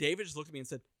 and David just looked at me and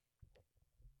said,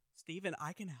 Steven,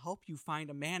 I can help you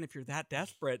find a man if you're that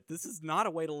desperate. This is not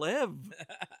a way to live.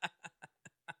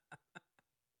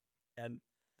 And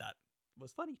that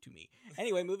was funny to me.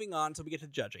 Anyway, moving on, so we get to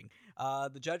judging.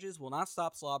 The judges will not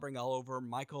stop slobbering all over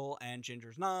Michael and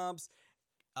Ginger's knobs.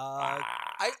 I'm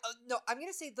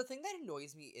gonna say the thing that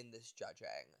annoys me in this judging.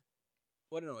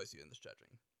 What annoys you in this judging?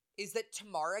 Is that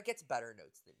Tamara gets better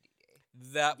notes than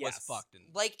Dee. That was Yes. fucked.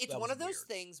 Like, it's that one was of those weird.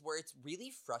 things where it's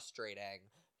really frustrating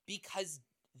because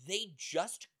they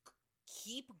just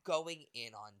keep going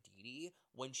in on Dee Dee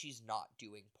when she's not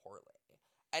doing poorly.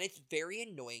 And it's very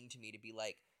annoying to me to be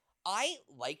like, I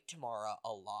like Tamara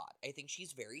a lot. I think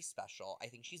she's very special. I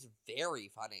think she's very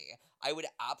funny. I would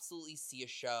absolutely see a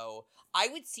show. I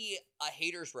would see a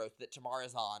Haters Roast that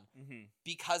Tamara's on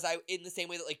because in the same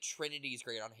way that like Trinity's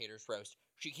great on Haters Roast.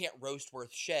 She can't roast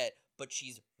worth shit, but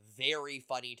she's very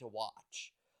funny to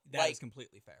watch. That is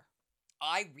completely fair.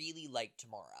 I really like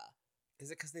Tamara.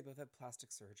 Is it because they both had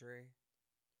plastic surgery?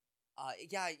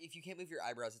 Yeah, if you can't move your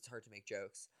eyebrows, it's hard to make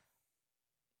jokes.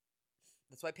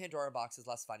 That's why Pandora Box is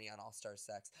less funny on All Star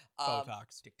 6.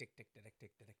 Botox. Tick, tick, tick, tick, tick,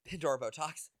 tick, tick. Pandora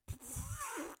Botox.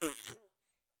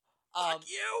 Fuck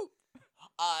you!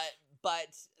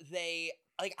 But they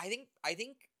I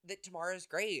think that Tamara's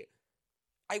great.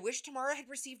 I wish Tamara had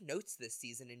received notes this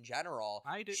season in general.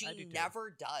 I do. She I do too.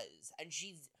 never does, and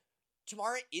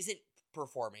Tamara isn't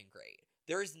performing great.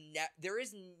 There has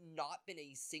not been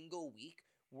a single week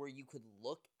where you could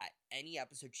look at any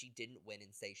episode she didn't win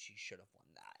and say she should have won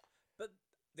that. But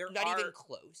there not are even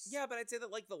close. Yeah, but I'd say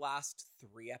that like the last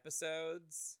 3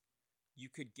 episodes, you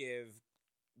could give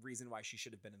reason why she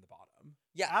should have been in the bottom.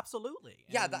 Yeah, absolutely.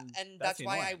 Yeah, that's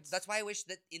why I wish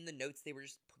that in the notes they were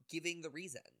just giving the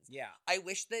reasons. Yeah, I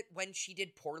wish that when she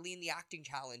did poorly in the acting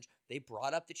challenge, they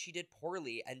brought up that she did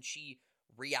poorly and she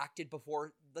reacted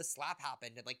before the slap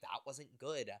happened and like that wasn't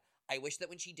good. I wish that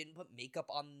when she didn't put makeup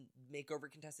on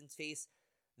makeover contestant's face,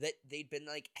 that they'd been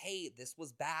like, hey, this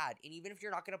was bad. And even if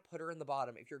you're not going to put her in the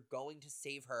bottom, if you're going to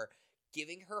save her,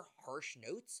 giving her harsh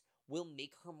notes will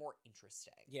make her more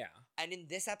interesting. Yeah. And in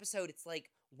this episode, it's like,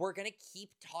 we're going to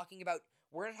talk about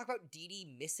Dee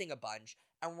Dee missing a bunch,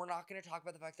 and we're not going to talk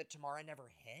about the fact that Tamara never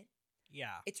hit.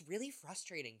 Yeah. It's really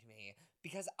frustrating to me,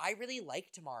 because I really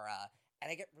like Tamara, and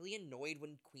I get really annoyed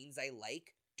when queens I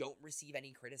like don't receive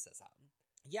any criticism.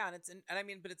 Yeah,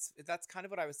 that's kind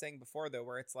of what I was saying before, though,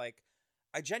 where it's like,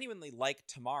 I genuinely like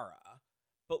Tamara,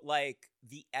 but like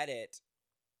the edit,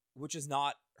 which is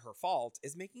not her fault,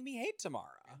 is making me hate Tamara.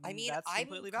 I mean, I'm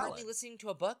currently listening to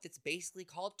a book that's basically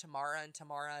called Tamara and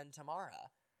Tamara and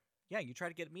Tamara. Yeah, you try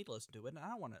to get me to listen to it, and I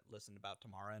don't want to listen about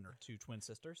Tamara and her 2 twin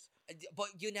sisters. But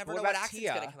you never What know what about accent's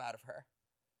Tia? going to come out of her.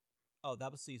 Oh,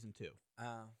 that was season 2. Oh.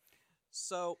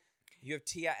 So You have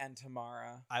Tia and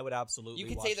Tamara. I would absolutely You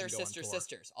could watch say they're them go on tour.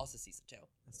 sisters, also season 2.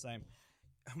 Same.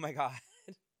 Oh my god.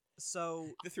 So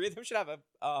The 3 of them should have a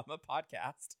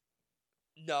podcast.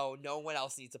 No one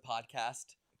else needs a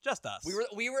podcast. just us.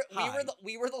 We were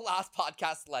the last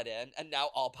podcast let in, and now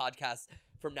all podcasts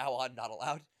from now on not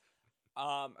allowed.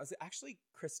 Was it actually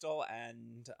Crystal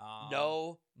and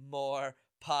No more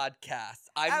podcasts.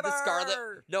 I'm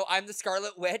Ever! the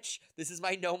Scarlet Witch. This is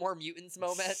my No More Mutants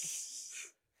moment.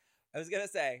 I was gonna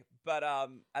say, but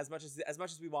as much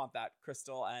as we want that,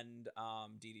 Crystal and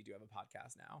Dee Dee do have a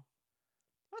podcast now.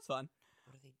 That's fun.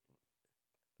 What are they?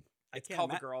 It's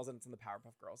called The Girls, and it's in the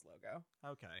Powerpuff Girls logo.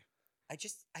 Okay. I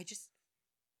just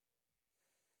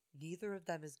neither of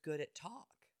them is good at talk.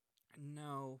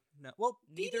 No. Well,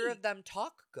 Neither of them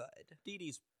talk good. Dee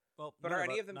Dee's. Well, But none are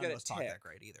any of them none good of at us talk Tick? that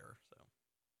great either. So.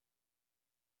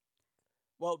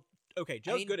 Well, okay.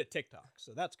 Joe's good at TikTok,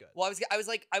 so that's good. Well, I was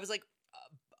like,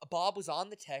 Bob was on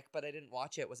the Tick, but I didn't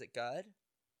watch it. Was it good?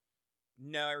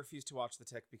 No, I refuse to watch The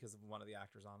Tick because of one of the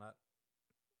actors on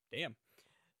it. Damn.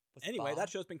 Was it Anyway, Bob? that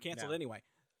show's been canceled No. anyway.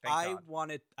 Thank I God.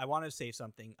 wanted to say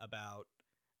something about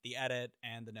the edit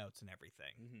and the notes and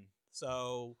everything. Mm-hmm.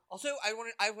 So Also, I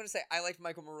want to say I liked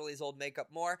Michael Marulli's old makeup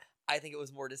more. I think it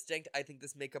was more distinct. I think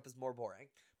this makeup is more boring.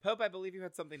 Pope, I believe you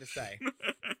had something to say.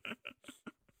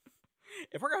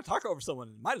 if we're gonna talk over someone,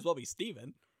 it might as well be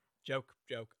Steven. Joke.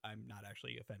 I'm not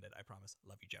actually offended. I promise.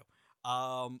 Love you,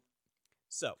 Joe.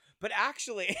 So, But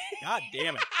actually, God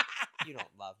damn it. You don't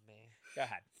love me. go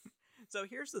ahead. So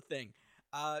here's the thing.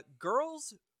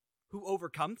 Girls who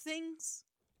overcome things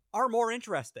are more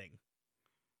interesting.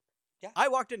 Yeah. I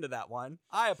walked into that one.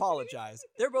 I apologize.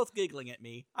 They're both giggling at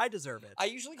me. I deserve it. I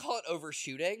usually call it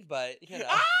overshooting, but you know,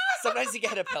 sometimes you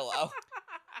get a pillow.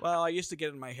 Well, I used to get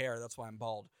it in my hair. That's why I'm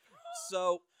bald.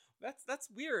 So, That's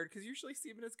weird because usually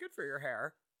semen is good for your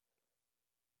hair.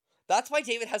 That's why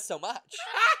David has so much.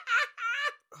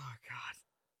 oh God,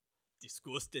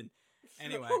 disgusting.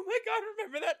 Anyway, Oh my god,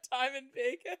 remember that time in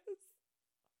Vegas?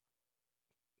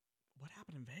 what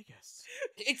happened in Vegas?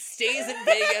 It stays in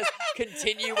Vegas.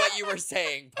 Continue what you were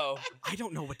saying, Pope. I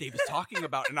don't know what Dave is talking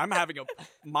about, and I'm having a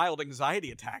mild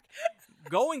anxiety attack.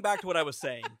 Going back to what I was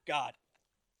saying, God,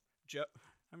 Joe,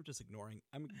 I'm ignoring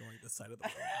this side of the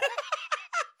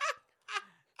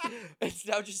room. It's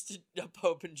now just a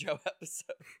Pope and Joe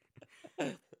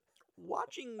episode.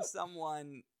 Watching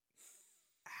someone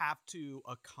have to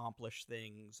accomplish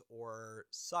things or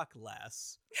suck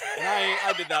less, and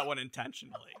I did that one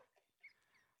intentionally.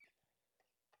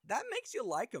 that makes you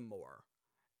like him more.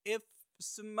 If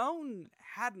Simone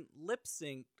hadn't lip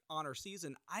synced on her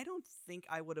season, I don't think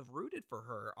I would have rooted for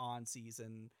her on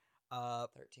season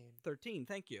 13.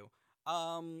 Thank you.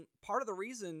 Part of the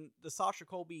reason the Sasha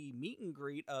Colby meet and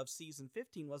greet of season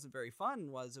 15 wasn't very fun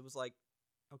was it was like,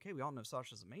 okay, we all know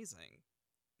Sasha's amazing.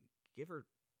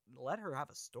 Let her have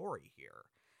a story here.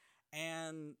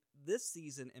 And this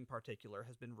season in particular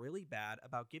has been really bad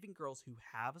about giving girls who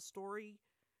have a story,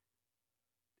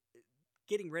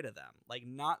 getting rid of them, like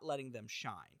not letting them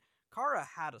shine. Kara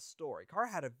had a story. Kara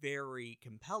had a very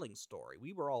compelling story.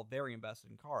 We were all very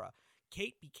invested in Kara.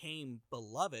 Kate became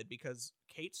beloved because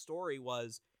Kate's story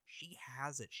was, she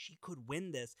has it. She could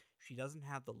win this. She doesn't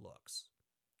have the looks.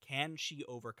 Can she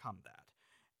overcome that?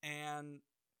 And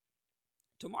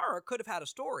Tamara could have had a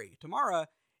story. Tamara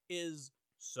is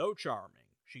so charming.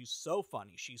 She's so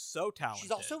funny. She's so talented.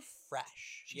 She's also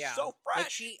fresh. She's so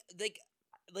fresh.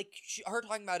 Her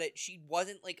talking about it, she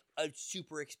wasn't like a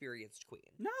super experienced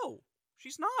queen. No,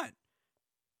 she's not.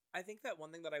 I think that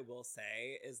one thing that I will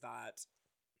say is that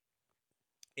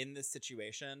in this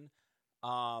situation,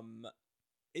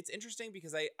 it's interesting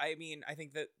because I mean, I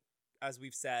think that, as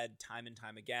we've said time and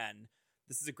time again,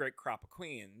 this is a great crop of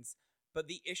queens, but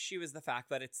the issue is the fact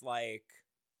that it's like,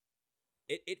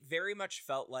 it very much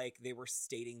felt like they were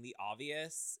stating the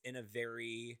obvious in a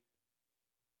very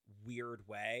weird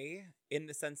way, in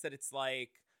the sense that it's like,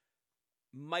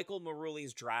 Michael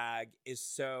Maruli's drag is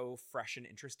so fresh and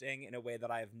interesting in a way that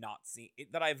I have not seen,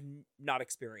 that I've not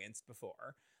experienced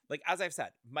before. Like, as I've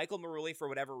said, Michael Maruli, for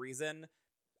whatever reason,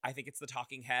 I think it's the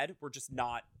talking head, we're just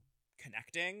not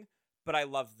connecting, but I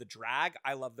love the drag,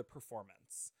 I love the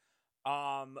performance.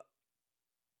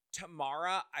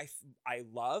 Tamara, I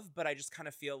love, but I just kind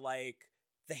of feel like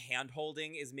the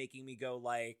hand-holding is making me go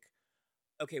like,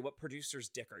 okay, what producer's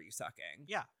dick are you sucking?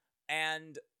 Yeah.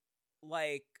 And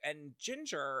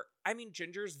Ginger, I mean,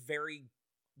 Ginger's very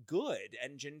good,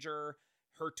 and Ginger,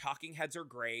 her talking heads are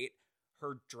great.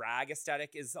 Her drag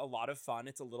aesthetic is a lot of fun.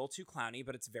 It's a little too clowny,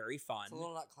 but it's very fun. It's a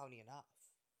little not clowny enough.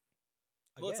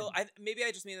 Well, maybe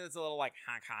I just mean that it's a little like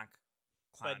honk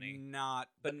clowny,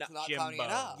 but not not Jimbo. clowny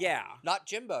enough. Yeah, Not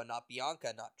Jimbo, not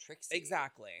Bianca, not Trixie.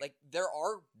 exactly. Like, there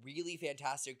are really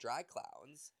fantastic drag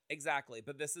clowns. Exactly,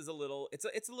 but this is a little. It's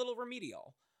a little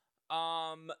remedial.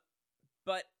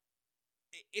 But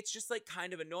it's just like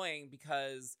kind of annoying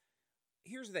because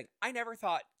here's the thing: I never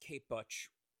thought Kate Butch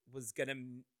was gonna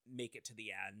make it to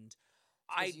the end.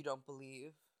 You don't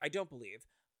believe? I don't believe.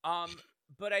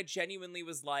 But I genuinely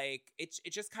was like, it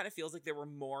just kind of feels like there were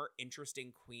more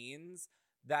interesting queens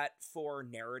that for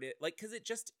narrative, like, because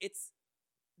it's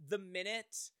the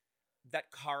minute that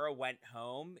Kara went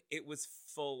home, it was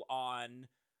full on,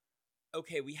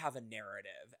 okay, we have a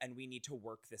narrative and we need to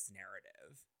work this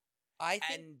narrative. I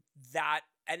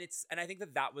think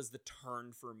that was the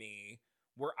turn for me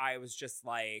where I was just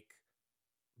like,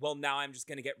 well, now I'm just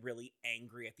going to get really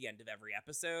angry at the end of every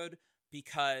episode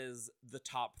because the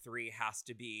top three has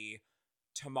to be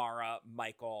Tamara,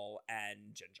 Michael,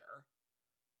 and Ginger.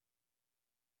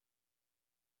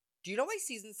 Do you know why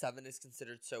season 7 is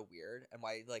considered so weird and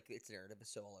why, like, its narrative is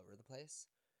so all over the place?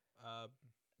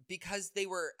 Because they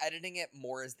were editing it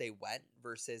more as they went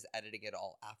versus editing it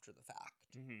all after the fact.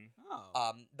 Mm-hmm.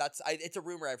 Oh. It's a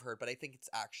rumor I've heard, but I think it's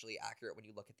actually accurate when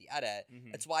you look at the edit.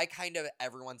 Mm-hmm. It's why kind of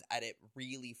everyone's edit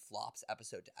really flops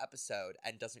episode to episode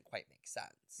and doesn't quite make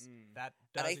sense. That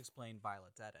does explain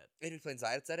Violet's edit. It explains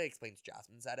Violet's edit, it explains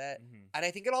Jasmine's edit. Mm-hmm. And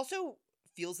I think it also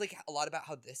feels like a lot about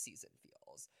how this season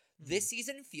feels. Mm-hmm. This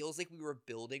season feels like we were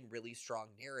building really strong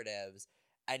narratives,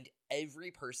 and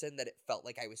every person that it felt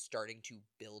like I was starting to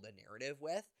build a narrative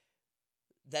with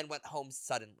then went home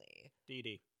suddenly. Dee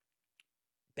Dee.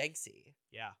 Banksy.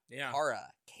 Yeah.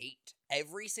 Cara. Kate.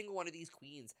 Every single one of these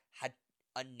queens had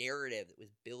a narrative that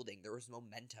was building. There was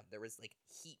momentum. There was, like,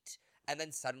 heat. And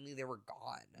then suddenly they were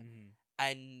gone. Mm-hmm.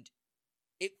 And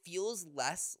it feels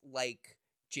less like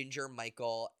Ginger,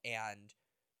 Michael, and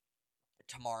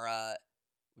Tamara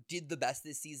did the best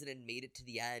this season and made it to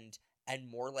the end,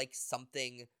 and more like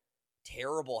something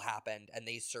terrible happened and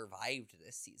they survived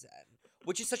this season,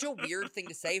 which is such a weird thing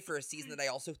to say for a season that I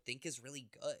also think is really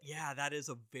good. Yeah, that is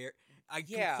I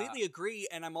completely agree,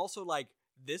 and I'm also like,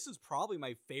 this is probably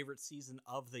my favorite season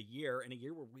of the year, in a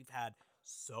year where we've had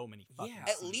so many fucking At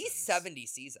seasons. least 70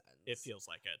 seasons. It feels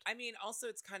like it. I mean, also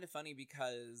it's kind of funny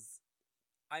because,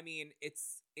 I mean, it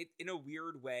in a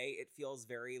weird way, it feels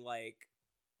very like,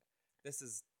 this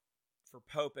is for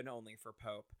Pope and only for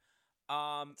Pope.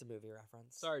 It's a movie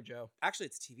reference. Sorry, Joe. Actually,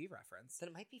 it's a TV reference. Then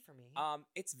it might be for me.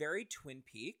 It's very Twin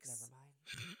Peaks. Never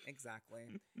mind.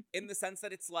 Exactly. In the sense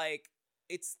that it's like,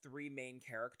 it's 3 main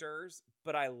characters,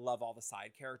 but I love all the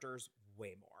side characters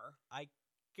way more. I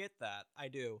get that. I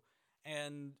do.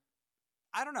 And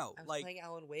I don't know. I was Like, playing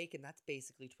Alan Wake, and that's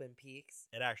basically Twin Peaks.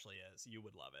 it actually is. You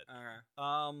would love it.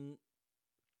 Okay.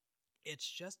 It's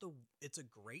just it's a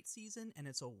great season, and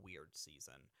it's a weird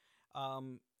season.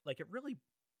 Like, it really,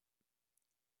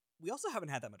 we also haven't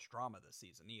had that much drama this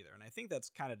season either, and I think that's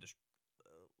kind of just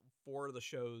for the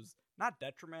show's not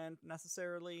detriment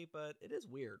necessarily, but it is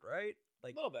weird, right?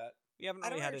 Like, A little bit. we haven't I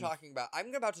really don't know had what you're talking about.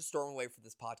 I'm about to storm away from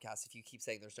this podcast if you keep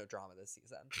saying there's no drama this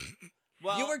season.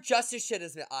 Well, You were just as shit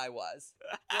as I was.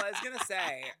 well, I was gonna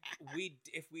say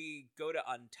if we go to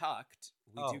Untucked,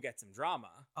 we Oh. do get some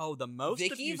drama. Oh, the most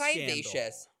Vicky abused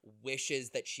Vivacious scandal. wishes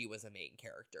that she was a main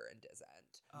character and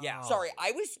isn't. Yeah. Oh. Sorry,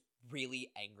 I was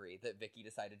really angry that Vicky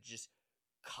decided to just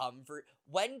come for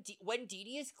when Dee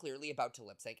Dee is clearly about to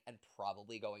lip sync and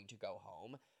probably going to go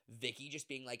home. Vicky just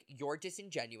being like, "You're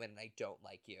disingenuous and I don't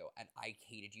like you, and I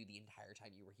hated you the entire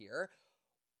time you were here,"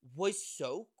 was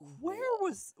so cool. Where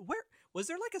was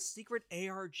there like a secret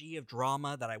ARG of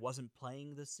drama that I wasn't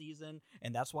playing this season,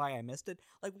 and that's why I missed it?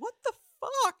 Like, what the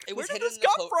fuck? It Where was did hidden this in the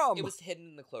come from? It was hidden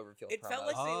in the Cloverfield. It felt promos.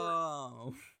 like they were-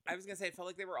 Oh, I was gonna say it felt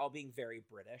like they were all being very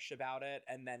British about it,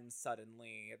 and then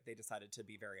suddenly they decided to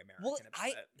be very American Well, about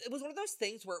it. it was one of those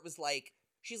things where it was like,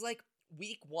 she's like,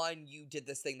 week 1, you did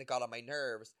this thing that got on my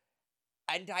nerves,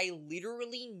 and I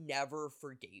literally never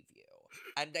forgave you,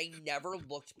 and I never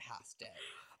looked past it.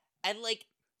 And like,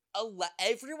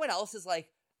 everyone else is like,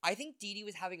 I think Dee Dee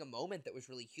was having a moment that was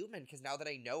really human, because now that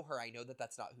I know her, I know that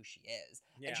that's not who she is.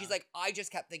 Yeah. And she's like, I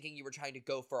just kept thinking you were trying to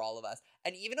go for all of us.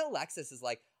 And even Alexis is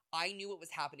like, I knew what was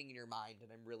happening in your mind,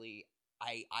 and I'm really,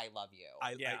 I love you.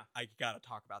 I gotta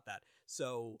talk about that.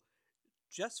 So,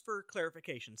 just for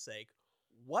clarification's sake,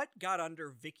 what got under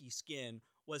Vicky's skin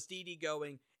was Dee Dee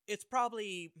going, it's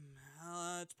probably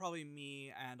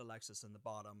me and Alexis in the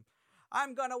bottom.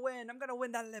 I'm gonna win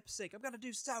that lip sync. I'm gonna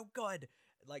do so good.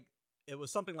 Like, it was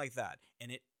something like that.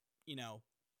 And it,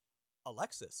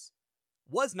 Alexis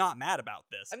was not mad about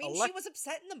this. I mean, she was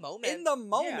upset in the moment. in the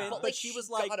moment, but, but she was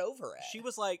like, got over it. she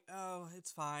was like, oh,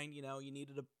 it's fine. You need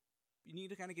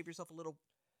to kind of give yourself a little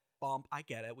bump. I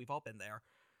get it. We've all been there,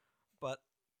 but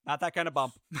not that kind of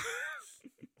bump.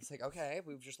 It's like, okay,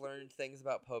 we've just learned things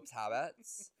about Pope's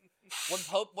habits.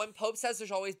 When Pope says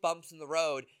there's always bumps in the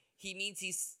road, he means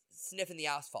he's sniffing the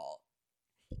asphalt.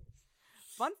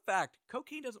 Fun fact: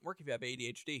 cocaine doesn't work if you have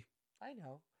ADHD. I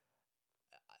know.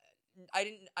 I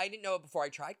didn't know it before I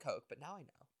tried coke, but now I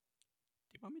know.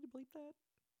 Do you want me to bleep that?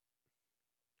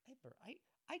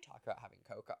 I talk about having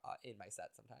coke in my set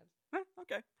sometimes.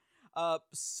 Okay.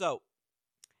 So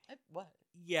What?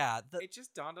 yeah, It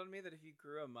just dawned on me that if you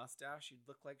grew a mustache, you'd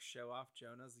look like Show-Off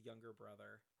Jonah's younger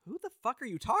brother. who the fuck are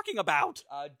you talking about?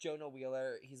 Jonah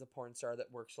Wheeler, he's a porn star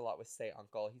that works a lot with Say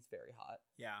Uncle. He's very hot.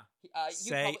 Yeah.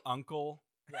 Say uncle.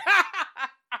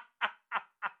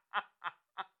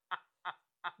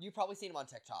 You've probably seen him on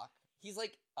TikTok. He's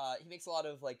like, he makes a lot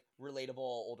of like relatable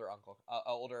older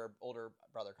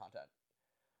brother content.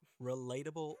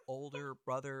 Relatable older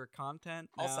brother content.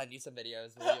 I'll Now- send you some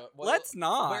videos. Let's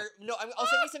not. I'll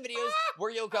send you some videos where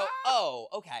you'll go, oh,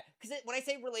 okay. Because when I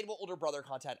say relatable older brother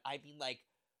content, I mean like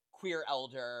queer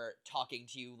elder talking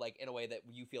to you like in a way that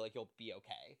you feel like you'll be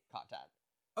okay content.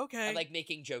 Okay. And like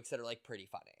making jokes that are like pretty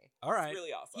funny. all right. It's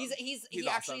really awesome. He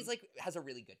actually is like has a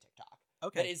really good TikTok.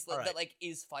 Okay. That is all right. that like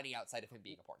is funny outside of him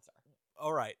being a porn star.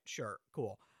 All right. Sure.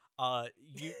 Cool.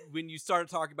 When you started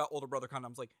talking about older brother content, I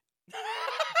was like,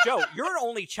 Joe, you're an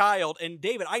only child, and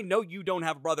David, I know you don't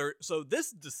have a brother, so this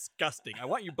is disgusting. I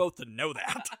want you both to know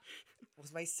that.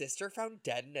 Was my sister found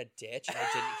dead in a ditch and I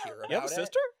didn't hear about it? You have a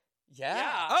sister? Yeah.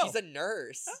 Yeah. Oh. She's a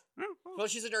nurse. Oh, Well,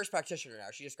 she's a nurse practitioner now.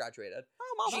 She just graduated.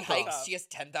 mama. She hikes. She has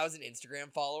 10,000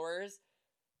 Instagram followers.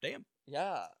 Damn.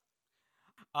 Yeah.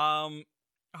 All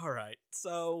right.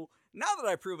 So now that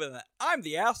I've proven that I'm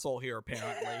the asshole here,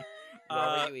 apparently, You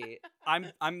are what you eat.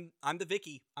 I'm the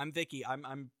Vicky. I'm Vicky.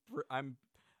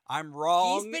 I'm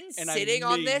wrong. He's been and I'm sitting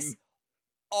on mean. this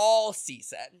all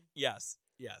season. Yes.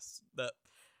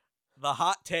 The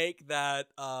hot take that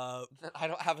I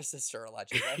don't have a sister,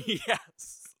 allegedly.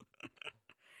 yes.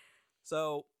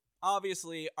 So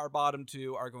obviously our bottom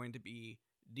two are going to be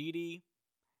Dee Dee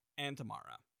and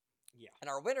Tamara. And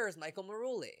our winner is Michael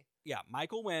Maruli. Yeah,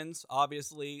 Michael wins.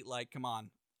 Obviously, like, come on.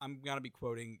 I'm gonna be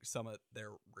quoting some of their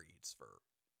reads for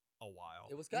a while.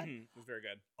 It was good. Mhm. It was very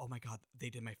good. Oh my god, they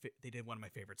did one of my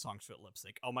favorite songs for lip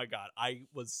sync. Oh my god, I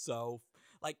was so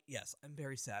like, yes, I'm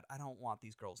very sad. I don't want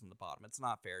these girls in the bottom. It's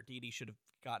not fair. Dee Dee should have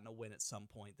gotten a win at some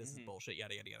point. This is bullshit.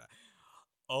 Yada yada yada.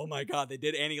 Oh my god, they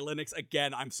did Annie Lennox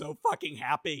again. I'm so fucking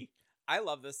happy. I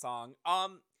love this song.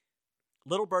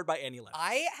 Little Bird by Annie Lennox.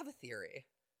 I have a theory.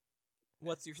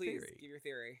 What's your Please theory? give your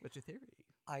theory. What's your theory?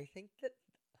 I think that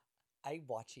I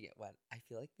watching it went, I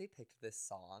feel like they picked this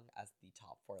song as the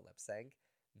top 4 lip sync.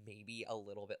 Maybe a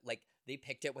little bit like they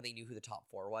picked it when they knew who the top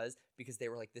 4 was because they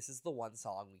were like, this is the one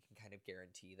song we can kind of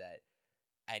guarantee that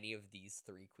any of these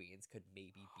 3 queens could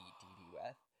maybe beat Dee Dee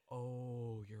with.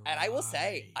 Oh, you're right. And I will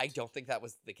say, I don't think that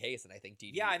was the case, and I think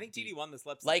Dee Dee. Yeah, I think Dee Dee won this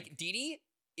lip sync. Like Dee Dee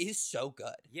is so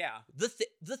good. Yeah. The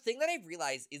thing that I've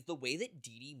realized is the way that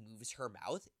Dee Dee moves her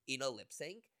mouth in a lip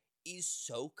sync is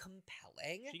so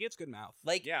compelling. She gets good mouth.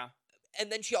 Like, Yeah. and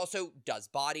then she also does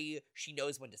body. She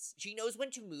knows when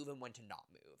to move and when to not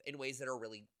move in ways that are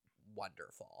really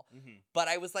wonderful. Mm-hmm. But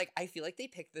I was like, I feel like they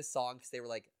picked this song because they were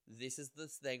like, this is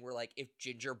this thing where like if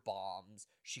Ginger bombs,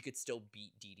 she could still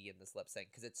beat Dee Dee in this lip sync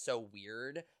because it's so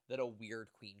weird that a weird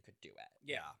queen could do it.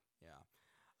 Yeah.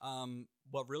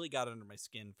 What really got under my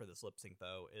skin for this lip sync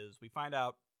though is we find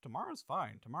out Tamara's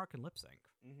fine. Tamara can lip sync.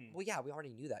 Mm-hmm. Well, yeah, we already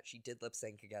knew that she did lip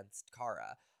sync against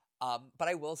Cara. But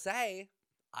I will say,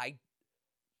 I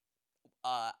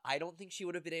don't think she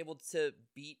would have been able to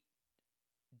beat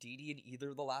Dee Dee in either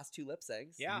of the last 2 lip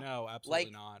syncs. Yeah. No, absolutely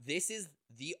Like, not. this is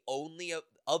the only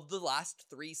of the last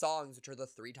 3 songs, which are the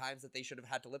 3 times that they should have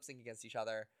had to lip sync against each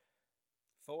other.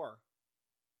 4.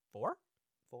 4?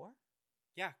 4?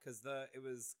 Yeah, because it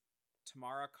was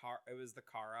Tamara. It was the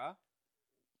Cara.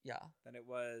 Yeah. Then it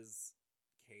was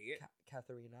Kate.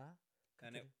 Katharina.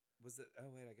 Then it was it. Oh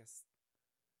wait, I guess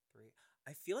 3.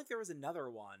 I feel like there was another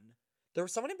one. There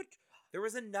was someone in between. There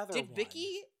was another Did one.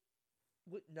 Vicky?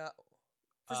 No.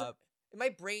 In my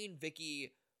brain,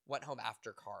 Vicky went home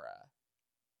after Cara.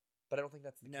 But I don't think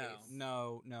that's the case.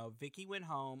 No. Vicky went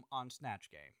home on Snatch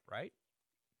Game, right?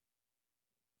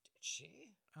 Did she?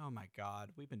 Oh my God,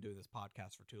 we've been doing this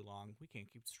podcast for too long. We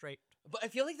can't keep straight. But I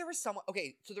feel like there was someone.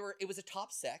 Okay, so it was a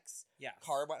top 6. Yeah.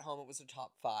 Cara went home. It was a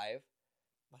top 5.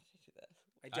 Why did I do that?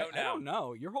 I don't know. I don't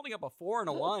know. You're holding up a 4 and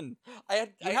a 1. I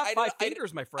You have 5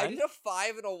 fingers, my I friend. did a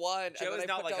 5 and a 1. Joe and then is I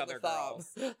not put like down other the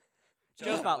thumbs. girls.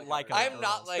 Joe's not like other I'm girls.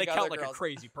 not like they other count like girls. a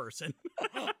crazy person.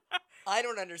 I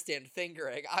don't understand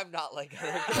fingering. I'm not like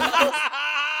other girls.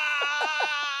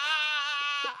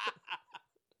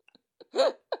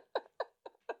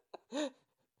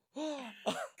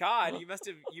 God, you must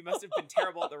have been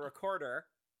terrible at the recorder.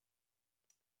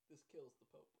 This kills the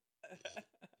Pope.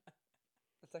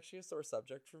 It's actually a sore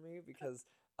subject for me because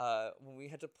when we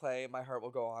had to play My Heart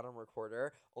Will Go On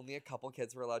recorder, only a couple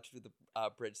kids were allowed to do the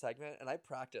bridge segment, and I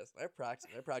practiced,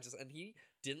 and he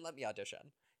didn't let me audition.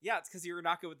 Yeah, it's because you were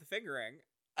not good with the fingering.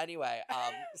 Anyway,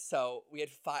 so we had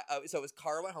 5. So it was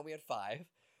Cara went home. We had 5.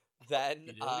 Then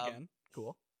You did it again.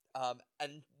 Cool.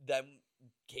 and then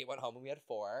Kate went home and we had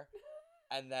 4,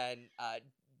 and then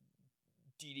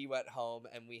Dee Dee went home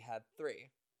and we had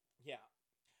 3. Yeah,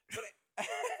 but I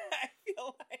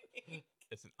feel like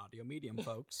It's an audio medium,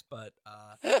 folks, but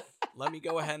let me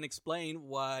go ahead and explain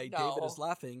why David is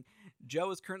laughing.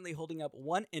 Joe is currently holding up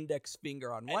one index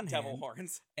finger on one devil hand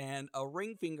horns. and a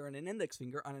ring finger and an index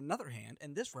finger on another hand,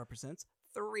 and this represents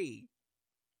 3.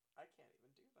 I can't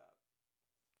even do that.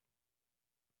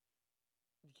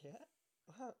 You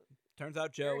can't? Turns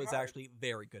out Joe Very is hard. actually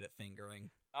very good at fingering.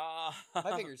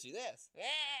 My fingers do this.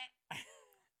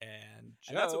 And Joe,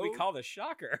 And that's what we call the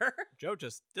shocker. Joe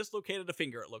just dislocated a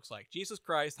finger, it looks like. Jesus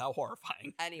Christ, how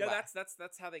horrifying. Anyway, No,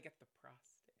 that's how they get the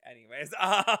prostate. Anyways,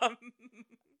 that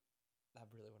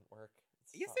really wouldn't work.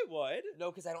 yes, it would.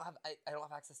 No, because I don't have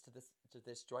access to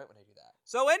this joint when I do that.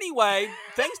 So anyway,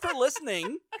 thanks for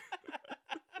listening.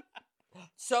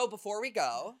 So before we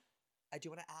go, I do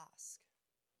want to ask,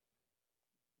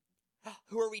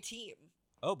 who are we team?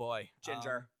 Oh boy.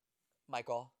 Ginger.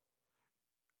 Michael.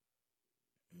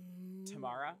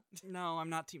 Tamara? No, I'm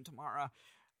not Team Tamara.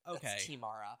 Okay. That's Team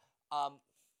Mara.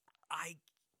 I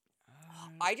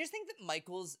I just think that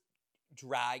Michael's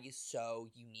drag is so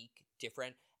unique,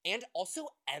 different, and also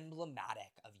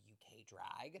emblematic of UK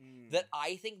drag that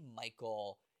I think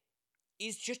Michael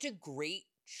is just a great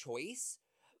choice.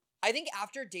 I think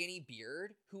after Danny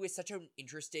Beard, who is such an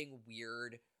interesting,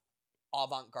 weird,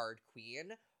 avant-garde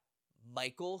queen,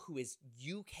 Michael, who is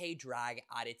UK drag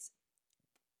at its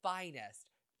finest,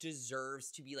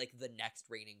 deserves to be like the next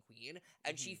reigning queen,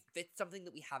 and she fits something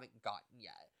that we haven't gotten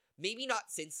yet. Maybe not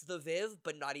since the Viv,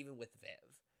 but not even with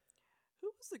Viv.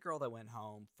 Who was the girl that went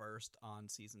home first on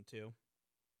season 2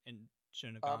 and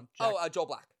shouldn't have gone? Joe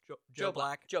Black. Joe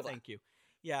Black. Joe Black. Thank you.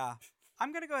 Yeah.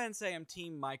 I'm going to go ahead and say I'm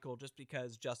Team Michael just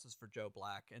because justice for Joe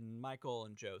Black, and Michael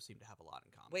and Joe seem to have a lot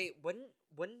in common. Wait,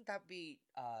 wouldn't that be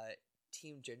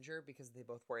Team Ginger because they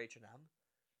both wore H&M?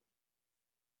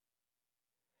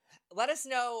 Let us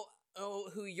know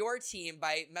who your team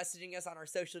by messaging us on our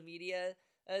social media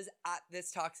as at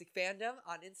This Toxic Fandom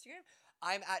on Instagram.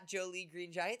 I'm at Jolie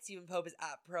Green Giant. Stephen Pope is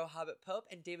at Pro Hobbit Pope,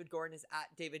 and David Gorin is at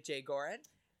David J. Gorin.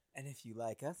 And if you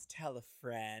like us, tell a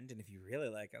friend. And if you really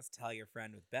like us, tell your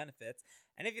friend with benefits.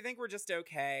 And if you think we're just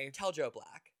okay, Tell Joe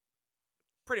Black.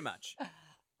 pretty much.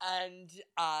 And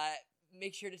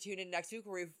make sure to tune in next week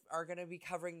where we are going to be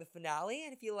covering the finale.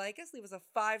 And if you like us, leave us a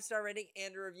 5-star rating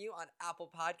and a review on Apple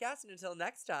Podcasts. And until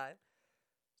next time,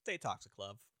 Stay toxic,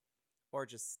 love. Or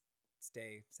just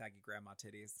stay saggy grandma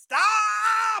titties.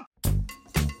 stop!